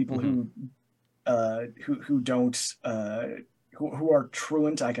sheets, people who don't who are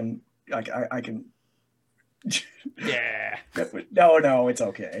truant, I can. Yeah. No, it's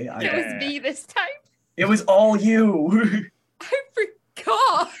okay. It was me this time. It was all you. I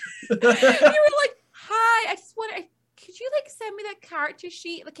forgot. You were like, "Hi, I just wanted. Could you send me that character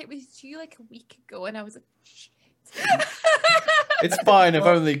sheet? It was due a week ago," and I was like, "Shit." It's fine. I've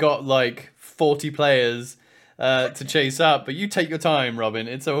only got 40 players to chase up, but you take your time, Robin.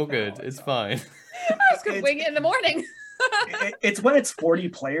 It's all good. It's fine. I was going to wing it in the morning. It's when it's 40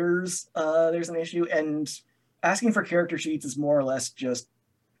 players, there's an issue, and asking for character sheets is more or less just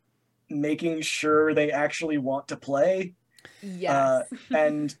making sure they actually want to play. Yes.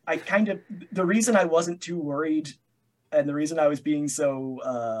 And the reason I wasn't too worried, and the reason I was being so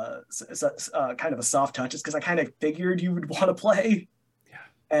kind of a soft touch, is because I kind of figured you would want to play. Yeah.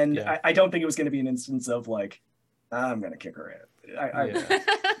 And I don't think it was going to be an instance of I'm going to kick her in.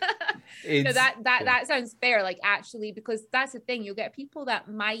 No, that sounds fair. Actually, because that's the thing, you'll get people that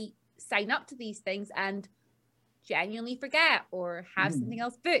might sign up to these things and genuinely forget or have something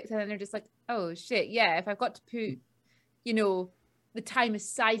else booked, and then they're just like, oh shit, if I've got to put, the time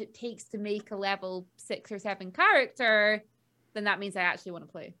aside it takes to make a level 6 or 7 character, then that means I actually want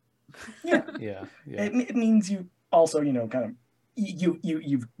to play. Yeah. It means you also, kind of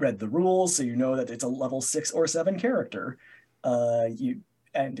you've read the rules, so you know that it's a level 6 or 7 character.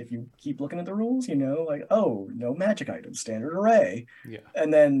 And if you keep looking at the rules, no magic items, standard array. Yeah.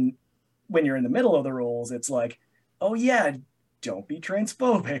 And then when you're in the middle of the rules, it's like, oh yeah, don't be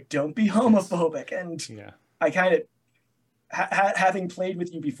transphobic, don't be homophobic. And I kind of, having played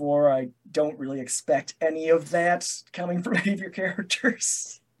with you before, I don't really expect any of that coming from any of your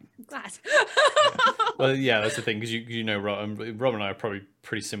characters. I'm glad. Well, that's the thing, because Rob and I are probably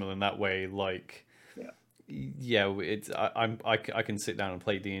pretty similar in that way. yeah, I can sit down and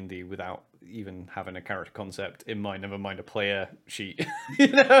play D&D without even having a character concept in mind, never mind a player sheet.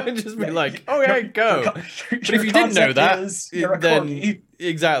 And just be like, okay, go. But if you didn't know that, then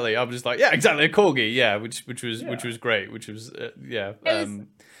exactly, I'm just like, yeah, exactly, a corgi, yeah, which was great, which was yeah.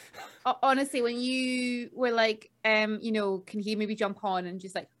 Honestly, when you were like, you know, can he maybe jump on and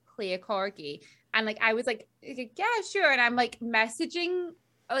just like play a corgi? And like I was like, yeah, sure. And I'm like messaging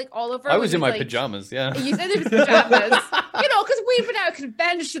like Oliver. I was in my pajamas, yeah. You said in his pajamas, you know, because we've been at a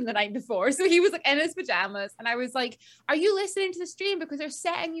convention the night before. So he was like in his pajamas. And I was like, are you listening to the stream because they're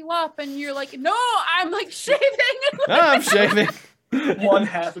setting you up? And you're like, no, I'm like shaving. I'm shaving. One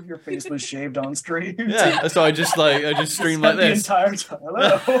half of your face was shaved on stream. Yeah, so I just stream like this the entire time.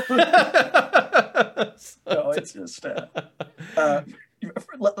 No, it's just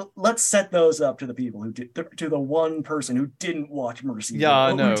let's set those up to the people who did, to the one person who didn't watch Mercy. Yeah,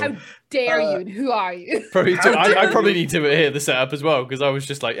 I know. How dare you? And who are you? Probably. I probably need to hear the setup as well, because I was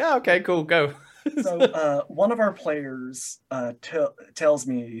just like, yeah, okay, cool, go. So one of our players tells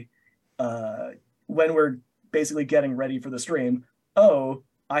me when we're basically getting ready for the stream, oh,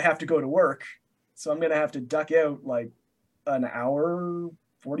 I have to go to work, so I'm gonna have to duck out like an hour,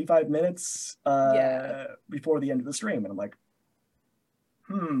 45 minutes before the end of the stream, and I'm like,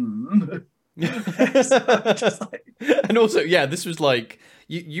 Just like... And also, yeah, this was like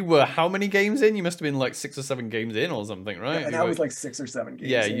you were how many games in? You must have been like 6 or 7 games in or something, right? Yeah, that was like 6 or 7 games.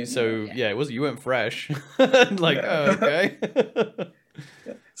 Yeah, in. It was you weren't fresh. Like, oh, okay.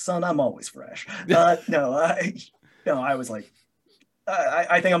 Son, I'm always fresh. No, I was like,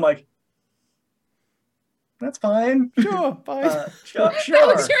 I think I'm like, that's fine. Sure, fine. Sure.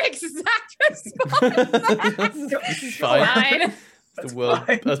 That was your exact response. Fine.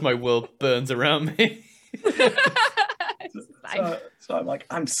 As my world burns around me. So I'm like,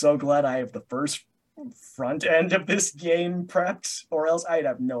 I'm so glad I have the first front end of this game prepped, or else I'd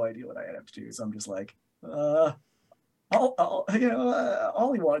have no idea what I'd have to do. So I'm just like,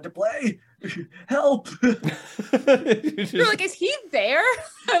 Ollie wanted to play. Help! You're like, is he there?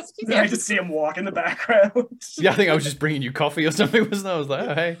 I just see him walk in the background. Yeah, I think I was just bringing you coffee or something, wasn't I? I was like,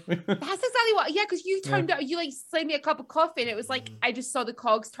 oh, hey. That's exactly what. Yeah, because you turned out, you like slammed me a cup of coffee, and it was like I just saw the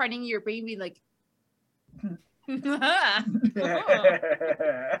cogs turning in your brain, being like.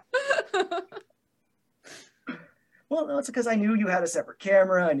 Well, no, it's because I knew you had a separate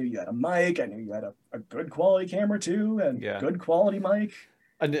camera. I knew you had a mic. I knew you had a good quality camera too, and good quality mic.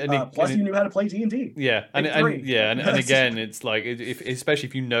 Plus, you knew how to play D&D. Yeah, and again, it's like especially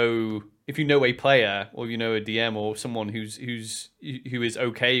if you know a player, or you know a DM or someone who is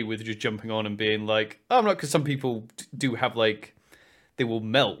okay with just jumping on and being like, oh, I'm not, because some people do have like. They will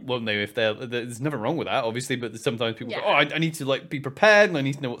melt, won't they? If there's nothing wrong with that, obviously, but sometimes people go, oh, I need to like be prepared and I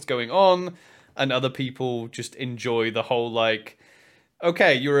need to know what's going on. And other people just enjoy the whole like,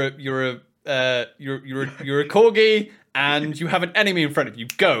 okay, you're a corgi and you have an enemy in front of you.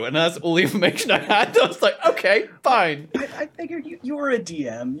 Go, and that's all the information I had. I was like, okay, fine. I figured you were a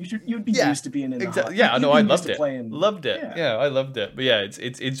DM. You'd be used to being in the exactly. Yeah, no, I loved it. Loved it. Yeah, I loved it. But yeah,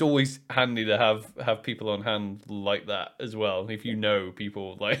 it's always handy to have people on hand like that as well. If you know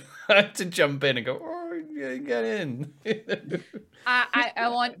people like to jump in and go, oh, yeah, get in. I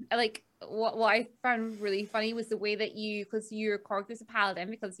want like. What I found really funny was the way that because your character is a paladin,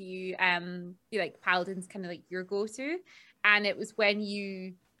 because you like paladin's kind of like your go-to, and it was when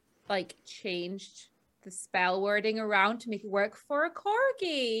you like changed the spell wording around to make it work for a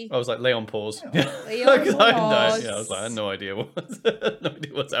corgi. I was like, lay on pause. Lay on pause. I was like, I had no idea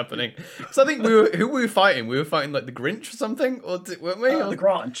what's happening. So I think who were we fighting? We were fighting like the Grinch or something, weren't we? The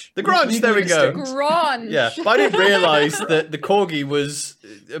Granch. The Granch. There we go. Granch. Yeah, but I didn't realise that the corgi was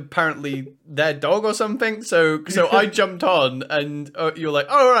apparently their dog or something. So I jumped on, and you're like,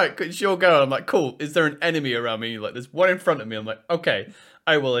 oh, all right, it's your go. And I'm like, cool. Is there an enemy around me? You're like, there's one in front of me. I'm like, okay.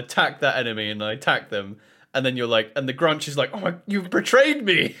 I will attack that enemy, and I attack them. And then you're like, and the Grunch is like, oh, you've betrayed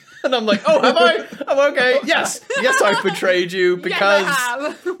me. And I'm like, oh, have I? I'm okay. Yes, I've betrayed you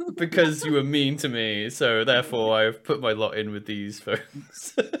because you were mean to me. So therefore, I've put my lot in with these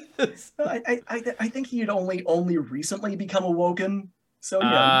folks. I think he had only recently become awoken. So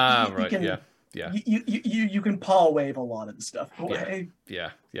right, yeah. You can paw wave a lot of the stuff away.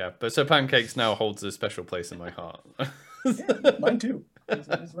 Yeah. But so Pancakes now holds a special place in my heart. Yeah, mine too.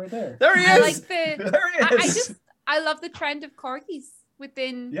 He's right there. There he is. There he is. I love the trend of corgis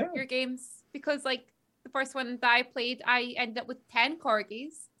within your games, because like the first one that I played, I ended up with 10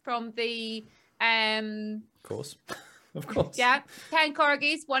 corgis from the Of course. Yeah, 10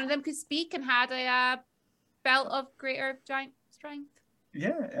 corgis. One of them could speak and had a belt of greater giant strength.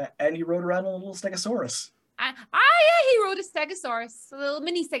 Yeah, and he rode around on a little stegosaurus. Yeah, he rode a stegosaurus, a little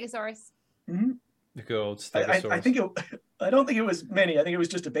mini stegosaurus. Mm-hmm. The good old stegosaurus. I don't think it was mini. I think it was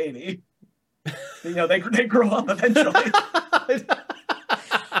just a baby. They grow up eventually.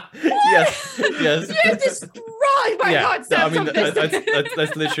 Yes. You describe my concept. I mean, of this.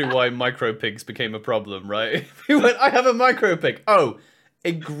 that's literally why micro pigs became a problem, right? We went, I have a micro pig. Oh,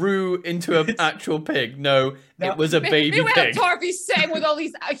 it grew into an actual pig. No, it was a baby pig. Tarvey sang with all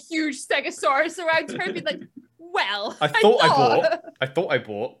these huge stegosaurus around Tarvey, like, well, I thought I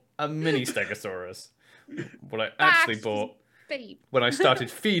bought a mini stegosaurus. What I actually bought, when I started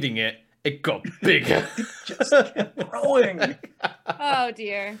feeding it, it got bigger. It just kept growing. Oh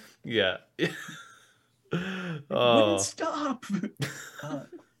dear. Yeah. Wouldn't stop.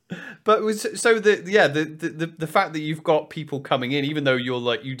 But it was the fact that you've got people coming in, even though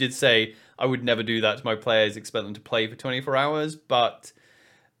you did say I would never do that to my players, expect them to play for 24 hours. But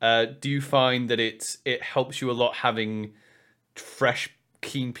do you find that it helps you a lot having fresh,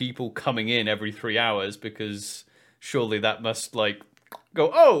 keen people coming in every 3 hours? Because surely that must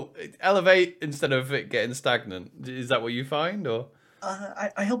elevate instead of it getting stagnant. Is that what you find, or?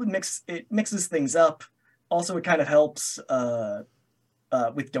 I hope it mixes things up. Also, it kind of helps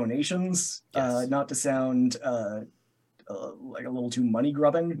with donations. Yes. Not to sound like a little too money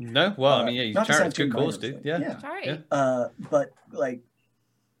grubbing. No, well, I mean, yeah, charity's good cause, dude. Yeah. But like,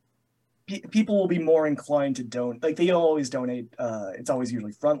 people will be more inclined to donate. Like, they always donate. It's always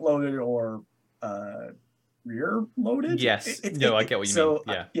usually front loaded or rear loaded. Yes. I get what you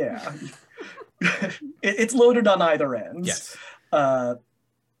mean. Yeah. It's loaded on either end. Yes.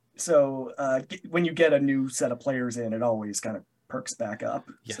 So when you get a new set of players in, it always kind of perks back up.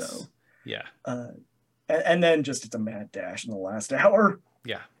 Yes. So yeah. And then just it's a mad dash in the last hour.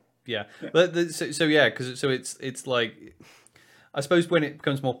 Yeah. But because it's like, I suppose when it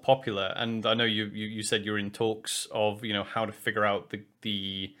becomes more popular, and I know you said you're in talks of how to figure out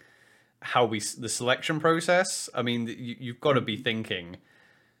the selection process. I mean, you've got to be thinking,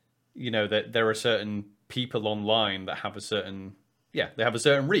 that there are certain people online that have a certain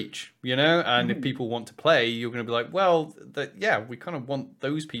reach, and if people want to play, you're going to be like, well, we kind of want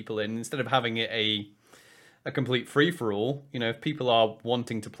those people in, instead of having it a complete free-for-all. If people are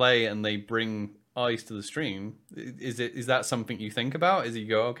wanting to play and they bring eyes to the stream, is that something you think about? Is you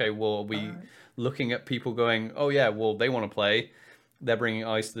go, okay, well, are we looking at people going, oh yeah, well, they want to play, they're bringing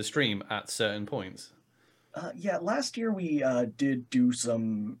eyes to the stream at certain points? Last year we did do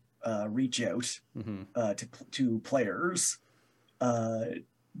some reach out to players,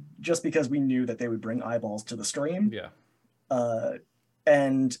 just because we knew that they would bring eyeballs to the stream.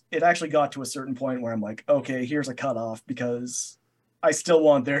 And it actually got to a certain point where I'm like, okay, here's a cutoff, because I still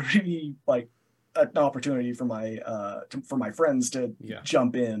want there to be like an opportunity for my friends to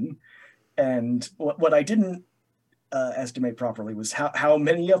jump in. And what I didn't estimate properly was how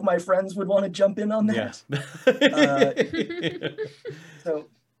many of my friends would want to jump in on that. So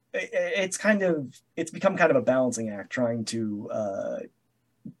it's become kind of a balancing act, trying to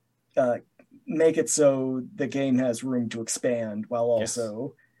make it so the game has room to expand while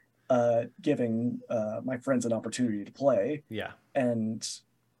also giving my friends an opportunity to play. And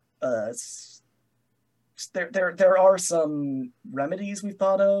there are some remedies we've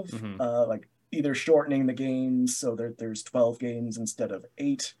thought of, like either shortening the games so that there's 12 games instead of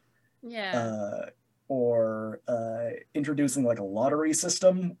 8, or introducing like a lottery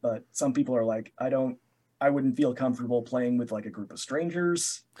system. But some people are like, I wouldn't feel comfortable playing with like a group of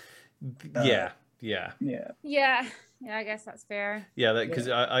strangers. I guess that's fair. Because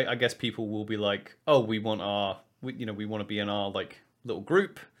I guess people will be like, oh, we want to be in our like little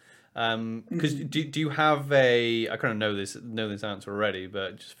group. Because do you have I kind of know this answer already,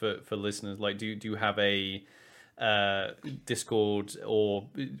 but just for listeners, like, do you have a Discord, or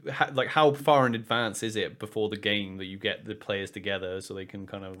how far in advance is it before the game that you get the players together so they can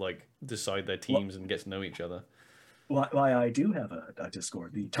kind of like decide their teams and get to know each other? Why I do have a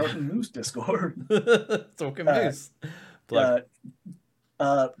Discord, the Tartan Moose Discord. Talking Moose. But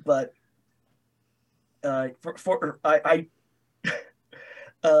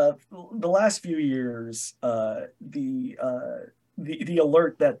the last few years, the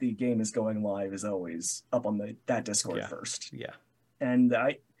alert that the game is going live is always up on that Discord first. And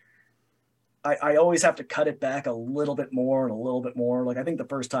I always have to cut it back a little bit more and a little bit more. Like, I think the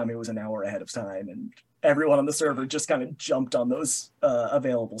first time it was an hour ahead of time, and everyone on the server just kind of jumped on those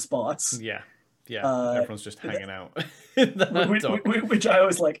available spots. Everyone's just hanging out. Which I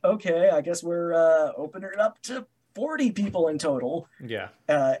was like, okay, I guess we're opening it up to 40 people in total. Yeah.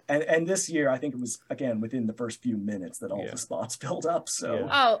 And this year, I think it was, again, within the first few minutes that all the spots filled up. So.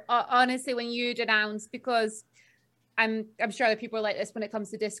 Honestly, when you'd announced, because I'm sure other people are like this when it comes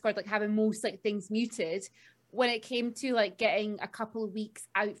to Discord, like having most like things muted. When it came to like getting a couple of weeks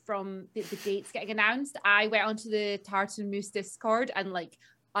out from the dates getting announced, I went onto the Tartan Moose Discord and like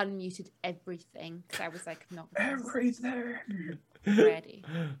unmuted everything because I was like, not everything ready.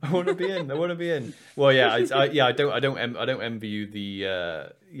 I want to be in. Well, yeah, I don't envy you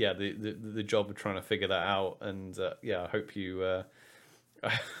the job of trying to figure that out, and I hope you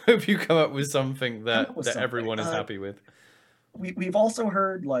come up with something that everyone is happy with. We've also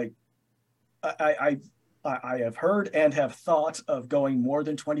heard like I have heard and have thought of going more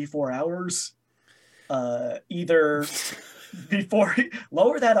than 24 hours. Either before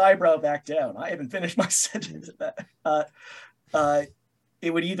lower that eyebrow back down. I haven't finished my sentence.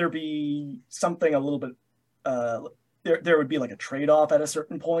 It would either be something a little bit. There would be like a trade-off at a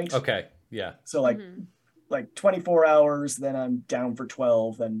certain point. Okay. Yeah. So like 24 hours, then I'm down for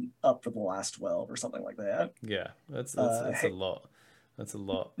 12, then up for the last 12 or something like that. Yeah, that's a lot. That's a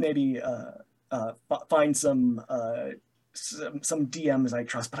lot. Maybe find some DMs I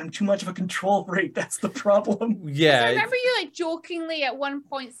trust, but I'm too much of a control freak. That's the problem. Yeah. I remember you like jokingly at one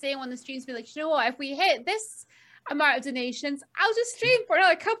point saying on the streams, be like, you know what, if we hit this amount of donations, I'll just stream for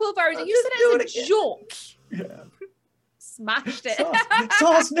another couple of hours. And you said it as a joke. Yeah. Smashed it.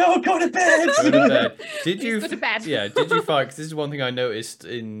 Sauce, no, go to bed. Go to bed. Did you? Go to bed. Yeah. Did you find? Because this is one thing I noticed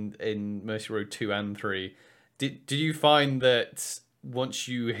in Mercy Road 2 and 3. Did you find that once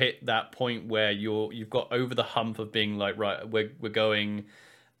you hit that point where you've got over the hump of being like, right, we're going,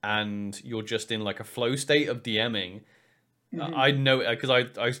 and you're just in like a flow state of DMing? Mm-hmm. I know because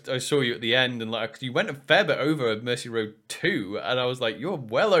I saw you at the end, and like you went a fair bit over Mercy Road 2, and I was like, you're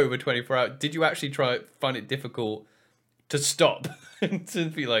well over 24 hours. Did you actually find it difficult to stop and to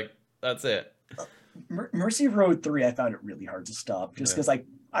be like, that's it? Mercy Road 3, I found it really hard to stop just because I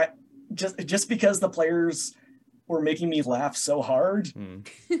just because the players were making me laugh so hard.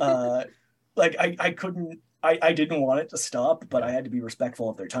 Like I couldn't, I didn't want it to stop, but I had to be respectful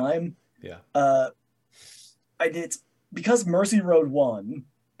of their time. Yeah. It's because Mercy Road 1,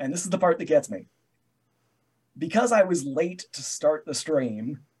 and this is the part that gets me, because I was late to start the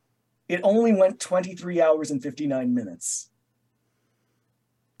stream, it only went 23 hours and 59 minutes.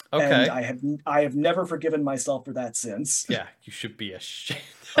 Okay. And I have never forgiven myself for that since. Yeah, you should be ashamed.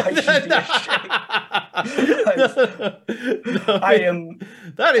 I should be ashamed. I am.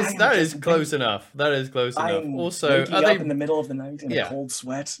 That is close enough. That is close enough. Also, are they up in the middle of the night in a cold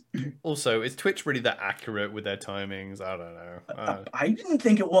sweat? Also, is Twitch really that accurate with their timings? I don't know. I didn't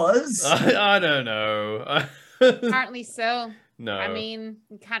think it was. I don't know. Apparently so. No. I mean,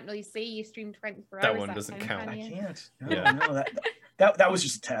 you can't really say you streamed 24 hours. That one doesn't count. I can't. No, that was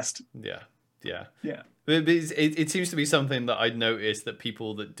just a test. Yeah. But it seems to be something that I noticed that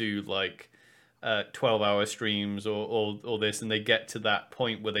people that do like 12-hour streams or this, and they get to that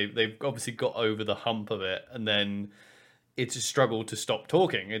point where they've obviously got over the hump of it, and then it's a struggle to stop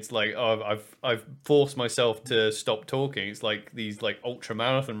talking. It's like, oh, I've forced myself to stop talking. It's like these like ultra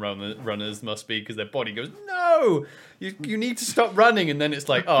marathon runners must be, because their body goes, no, you need to stop running, and then it's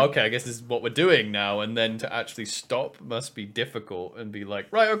like, oh, okay, I guess this is what we're doing now, and then to actually stop must be difficult and be like,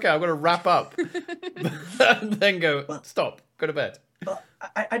 right, okay, I've got to wrap up, and then go, stop, go to bed. But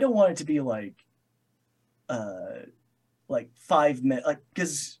I don't want it to be like 5 minutes, like,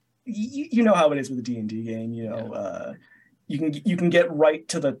 because you know how it is with a D&D game, you know. You can get right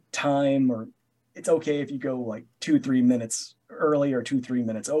to the time, or it's okay if you go like 2-3 minutes early or 2-3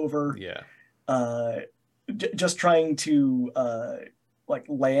 minutes over. Yeah. Just trying to like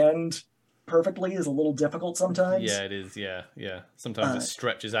land perfectly is a little difficult sometimes. Yeah, it is. Yeah. Sometimes it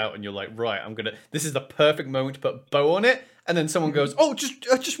stretches out, and you're like, right, this is the perfect moment to put a bow on it, and then someone goes, oh,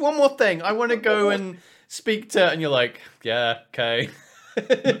 just one more thing, I want to go and speak to, and you're like, yeah, okay.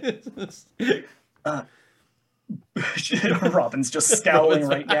 Robin's just scowling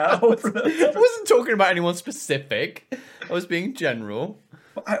right now. I wasn't talking about anyone specific. I was being general.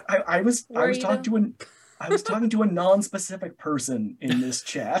 I was talking to a non-specific person in this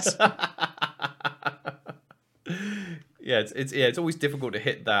chat. It's always difficult to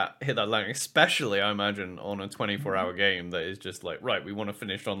hit that line, especially I imagine on a 24-hour game that is just like, right, we want to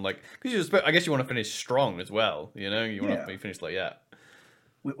finish on like, because I guess you want to finish strong as well, you know, you want to be finished like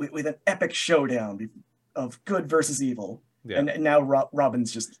with an epic showdown of good versus evil. Yeah. And now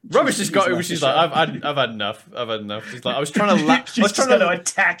Robin's just got it. She's like, I've had enough. She's like, I was trying to she's trying to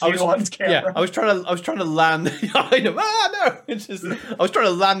attack you on camera. Yeah, I was trying to land. I know. No, it's just I was trying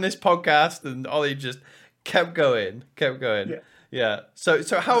to land this podcast, and Ollie just kept going. Yeah. So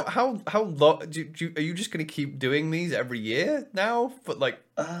how long are you just going to keep doing these every year now for like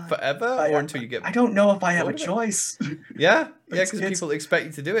forever or until you get? I don't know if I have a choice. Yeah, because people expect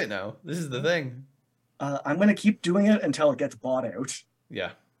you to do it now. This is the thing. I'm going to keep doing it until it gets bought out.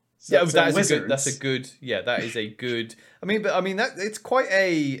 Yeah. So, yeah, so that is Wizards. that is a good. I mean, that it's quite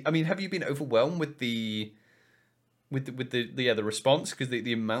a. I mean, have you been overwhelmed with the response because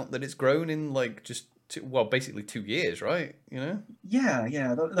the amount that it's grown in like just basically 2 years, right? You know.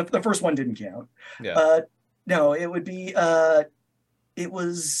 Yeah. The first one didn't count. Yeah. No, it would be. It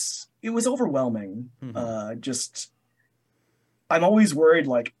was overwhelming. Just, I'm always worried.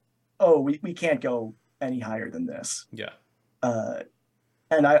 Like, oh, we can't go any higher than this. Yeah.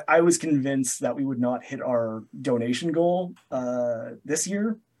 And I was convinced that we would not hit our donation goal this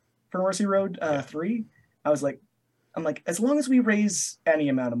year for Mercy Road 3. I'm like, as long as we raise any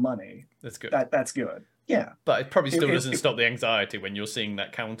amount of money, that's good. That's good. Yeah. But it probably still doesn't stop the anxiety when you're seeing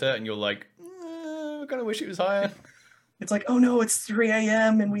that counter and you're like, I kind of wish it was higher. It's like, oh no, it's 3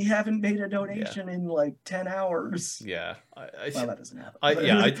 a.m. and we haven't made a donation in like 10 hours. Yeah. Well, that doesn't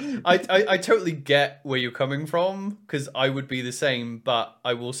happen. I totally get where you're coming from because I would be the same, but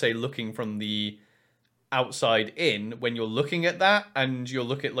I will say looking from the outside in, when you're looking at that and you're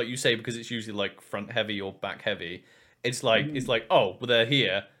looking, like you say, because it's usually like front heavy or back heavy, it's like, oh, well, they're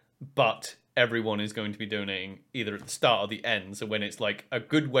here, but everyone is going to be donating either at the start or the end. So when it's like a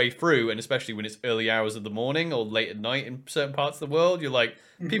good way through, and especially when it's early hours of the morning or late at night in certain parts of the world, you're like,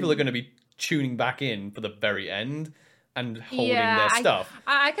 people are going to be tuning back in for the very end and holding their stuff.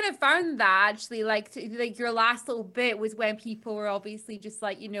 I kind of found that actually, like your last little bit was when people were obviously just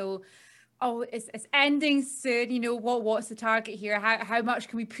like, oh, it's ending soon. What's the target here? How much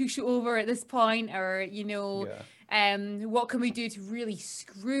can we push it over at this point? Or what can we do to really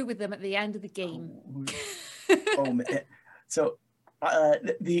screw with them at the end of the game? So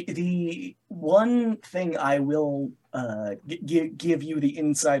the one thing I will give you the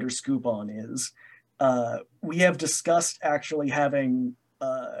insider scoop on is we have discussed actually having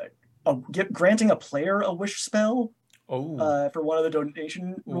granting a player a wish spell for one of the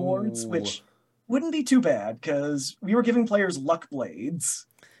donation rewards, which wouldn't be too bad because we were giving players luck blades.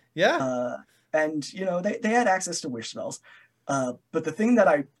 Yeah. And, they had access to wish spells. But the thing that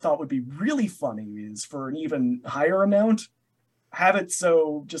I thought would be really funny is for an even higher amount, have it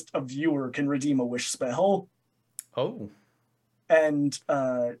so just a viewer can redeem a wish spell. Oh. And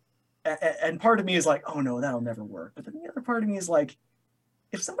part of me is like, oh no, that'll never work. But then the other part of me is like,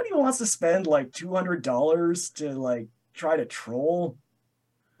 if somebody wants to spend like $200 to like try to troll,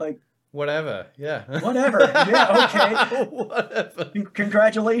 like, whatever. Yeah. Okay. Whatever.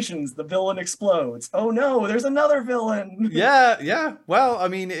 Congratulations, the villain explodes. Oh no, there's another villain. Yeah. Well, I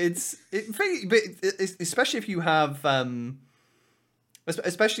mean, especially if you have,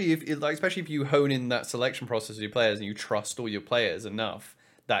 especially if you hone in that selection process of your players and you trust all your players enough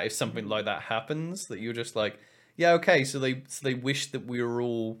that if something like that happens, that you're just like, yeah, okay. So they wish that we were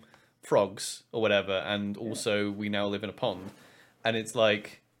all frogs or whatever, and also we now live in a pond, and it's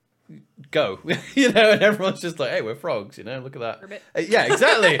like, go, and everyone's just like, hey, we're frogs, look at that. Yeah,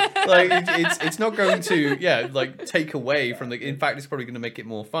 exactly. Like it's not going to like take away from in fact it's probably going to make it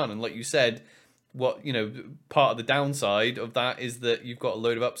more fun. And like you said, what part of the downside of that is that you've got a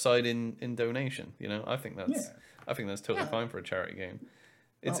load of upside in donation. I think that's totally fine for a charity game.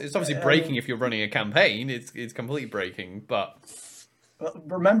 It's obviously breaking if you're running a campaign. It's completely breaking, but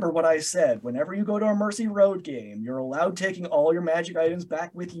remember what I said. Whenever you go to a Mercy Road game, you're allowed taking all your magic items back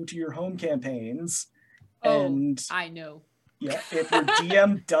with you to your home campaigns. And I know. Yeah, if your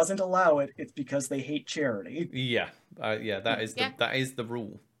DM doesn't allow it, it's because they hate charity. Yeah, that is the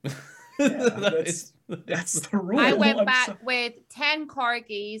rule. That's the rule. I went back with 10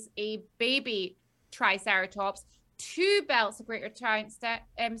 corgis, a baby triceratops, 2 belts of greater strength,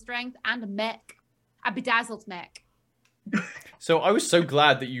 and a mech, a bedazzled mech. So I was so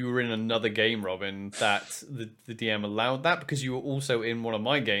glad that you were in another game, Robin, that the DM allowed that, because you were also in one of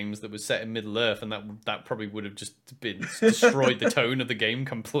my games that was set in Middle Earth, and that probably would have just destroyed the tone of the game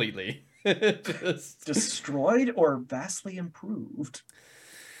completely. Destroyed or vastly improved?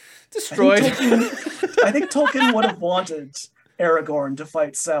 Destroyed. I think Tolkien would have wanted Aragorn to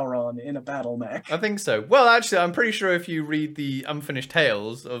fight Sauron in a battle mech. I think so. Well, actually, I'm pretty sure if you read the Unfinished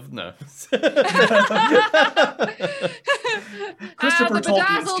Tales of... No. Christopher the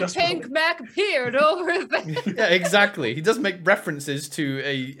Tolkien's bedazzled pink mech appeared over there. Yeah, exactly. He does make references to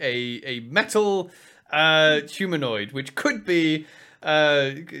a metal humanoid, which could be,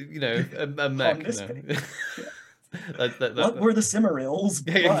 a mech. What were the Cimmerils?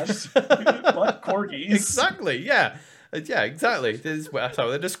 But corgis. Exactly. Yeah. Yeah, exactly. That's how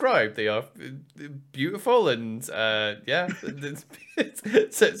they're described. They are beautiful and Sauron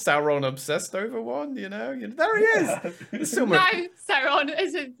obsessed over one. There he is. Now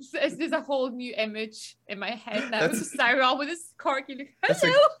Sauron there's a whole new image in my head now. Sauron with his corgi.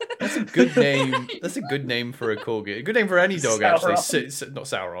 Hello. That's a good name. That's a good name for a corgi. A good name for any dog, Sauron. Actually. Not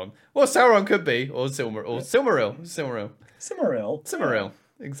Sauron. Well, Sauron could be, or Silmaril. Silmaril.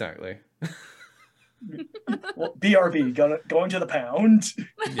 Exactly. Well, BRB going to the pound.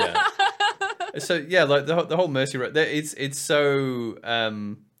 Yeah. So yeah, like the whole Mercy Road. It's so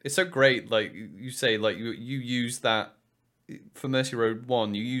great. Like you say, like you use that for Mercy Road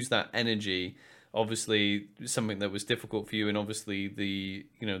 1. You use that energy. Obviously, something that was difficult for you, and obviously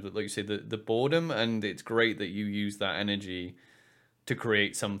like you say, the boredom. And it's great that you use that energy to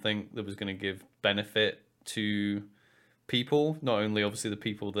create something that was going to give benefit to people, not only obviously the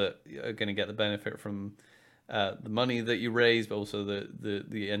people that are going to get the benefit from the money that you raise, but also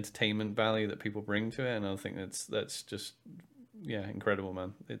the entertainment value that people bring to it. And I think that's just incredible,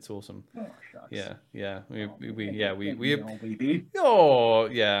 man. It's awesome. Oh, shucks. Yeah. We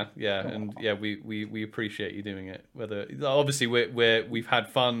appreciate you doing it. Whether obviously we've had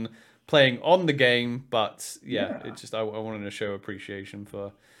fun playing on the game, but it's just I wanted to show appreciation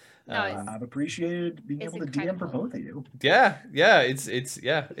for. I've appreciated being able to DM for both of you. Yeah, it's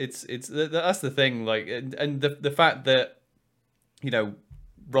that's the thing. Like, and the fact that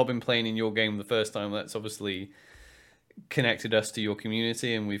Robin playing in your game the first time, that's obviously connected us to your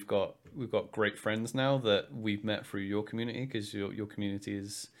community, and we've got great friends now that we've met through your community, because your community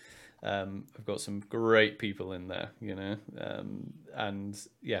is. I've got some great people in there, and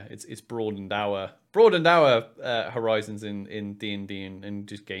it's broadened our horizons in D&D and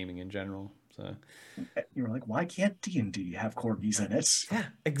just gaming in general. So you were like, why can't D&D have corgis in it? Yeah,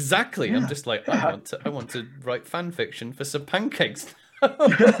 exactly. Yeah. I'm just like, I want to write fan fiction for some pancakes.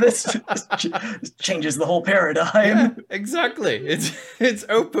 this changes the whole paradigm. Yeah, exactly. It's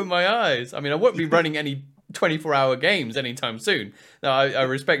opened my eyes. I mean, I won't be running any 24-hour games anytime soon. Now, I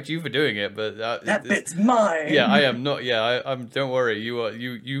respect you for doing it, but that bit's mine. Yeah, I am not. Yeah, I'm. Don't worry.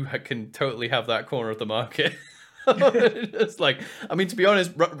 You can totally have that corner of the market. It's like, I mean, to be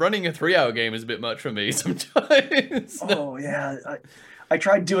honest, running a 3-hour game is a bit much for me sometimes. Oh yeah, I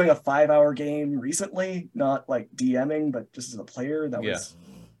tried doing a 5-hour game recently, not like DMing, but just as a player. That was.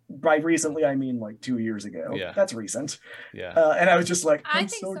 By recently, I mean like 2 years ago. Yeah, that's recent. Yeah, and I was just like, I'm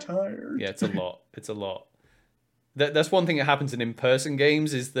so tired. Yeah, it's a lot. It's a lot. That's one thing that happens in in-person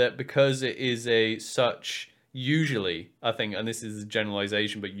games, is that because it is usually, I think, and this is a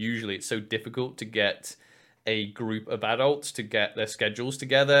generalization, but usually it's so difficult to get a group of adults to get their schedules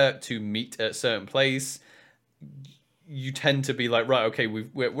together to meet at a certain place. You tend to be like, right, okay,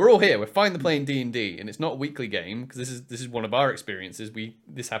 we're all here. We're finally playing D&D, and it's not a weekly game, because this is one of our experiences.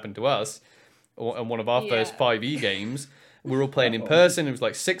 This happened to us, and one of our first 5e games. We're all playing in person. It was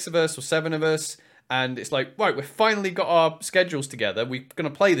like 6 of us or 7 of us. And it's like, right, we've finally got our schedules together. We're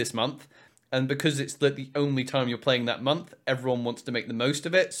going to play this month. And because it's the only time you're playing that month, everyone wants to make the most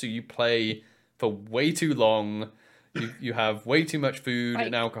of it. So you play for way too long. You have way too much food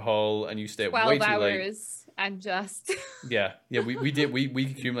and alcohol, and you stay up way too late. 12 hours and just... Yeah, we did. We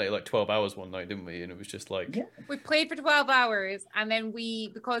accumulated like 12 hours one night, didn't we? And it was just like... Yeah. We played for 12 hours, and then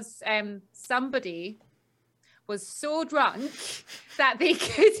because somebody... was so drunk that they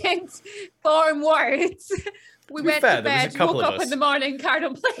couldn't form words. We went to bed, woke up in the morning, carried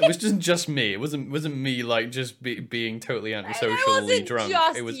on playing. It was just me. It wasn't me like just being totally antisocially drunk.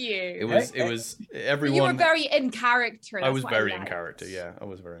 It was you. It was everyone. You were very in character. I was very in character. Yeah, I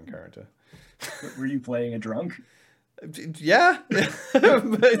was very in character. Were you playing a drunk? Yeah,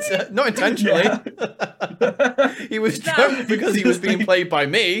 but not intentionally. Yeah. He was drunk because he was being played by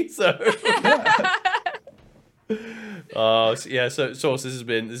me. So. Yeah. So Sauce, this has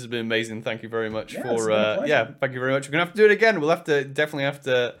been amazing. Thank you very much thank you very much. We're gonna have to do it again. We'll definitely have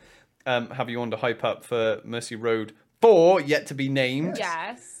to have you on to hype up for Mercy Road 4, yet to be named.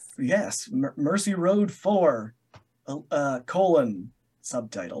 Yes, Mercy Road 4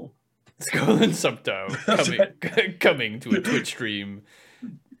 subtitle coming to a Twitch stream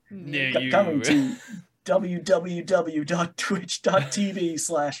near you. Coming to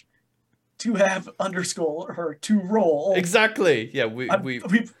www.twitch.tv/to_have_or to roll. Exactly. Yeah,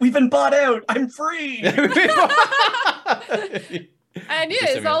 we've been bought out. I'm free. And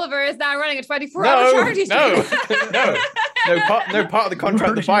yes, Oliver is now running a 24-hour charity stream. No. Part of the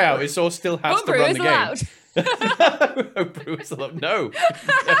contract, the buyout, is Sauce still has to run the game. Homebrew is allowed. No.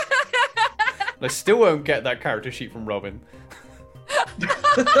 I still won't get that character sheet from Robin.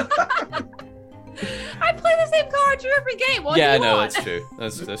 I play the same character every game. What do you want? That's true.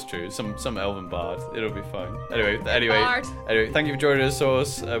 That's true. Some elven bard. It'll be fine. Anyway. Thank you for joining us,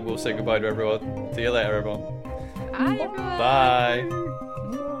 Sauce. We'll say goodbye to everyone. See you later, everyone. Bye, everyone. Bye.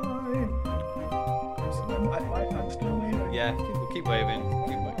 I'm still waving. Yeah, we'll keep waving.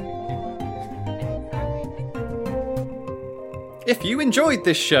 If you enjoyed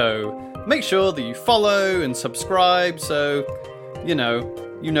this show, make sure that you follow and subscribe so you know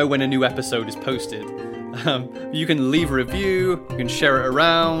when a new episode is posted. You can leave a review, you can share it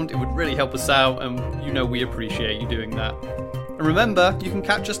around, it would really help us out, and we appreciate you doing that. And remember, you can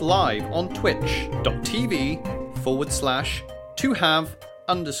catch us live on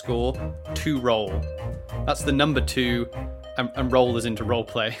twitch.tv/2have_2roll. That's the number 2, and roll is into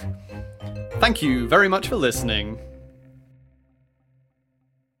roleplay. Thank you very much for listening.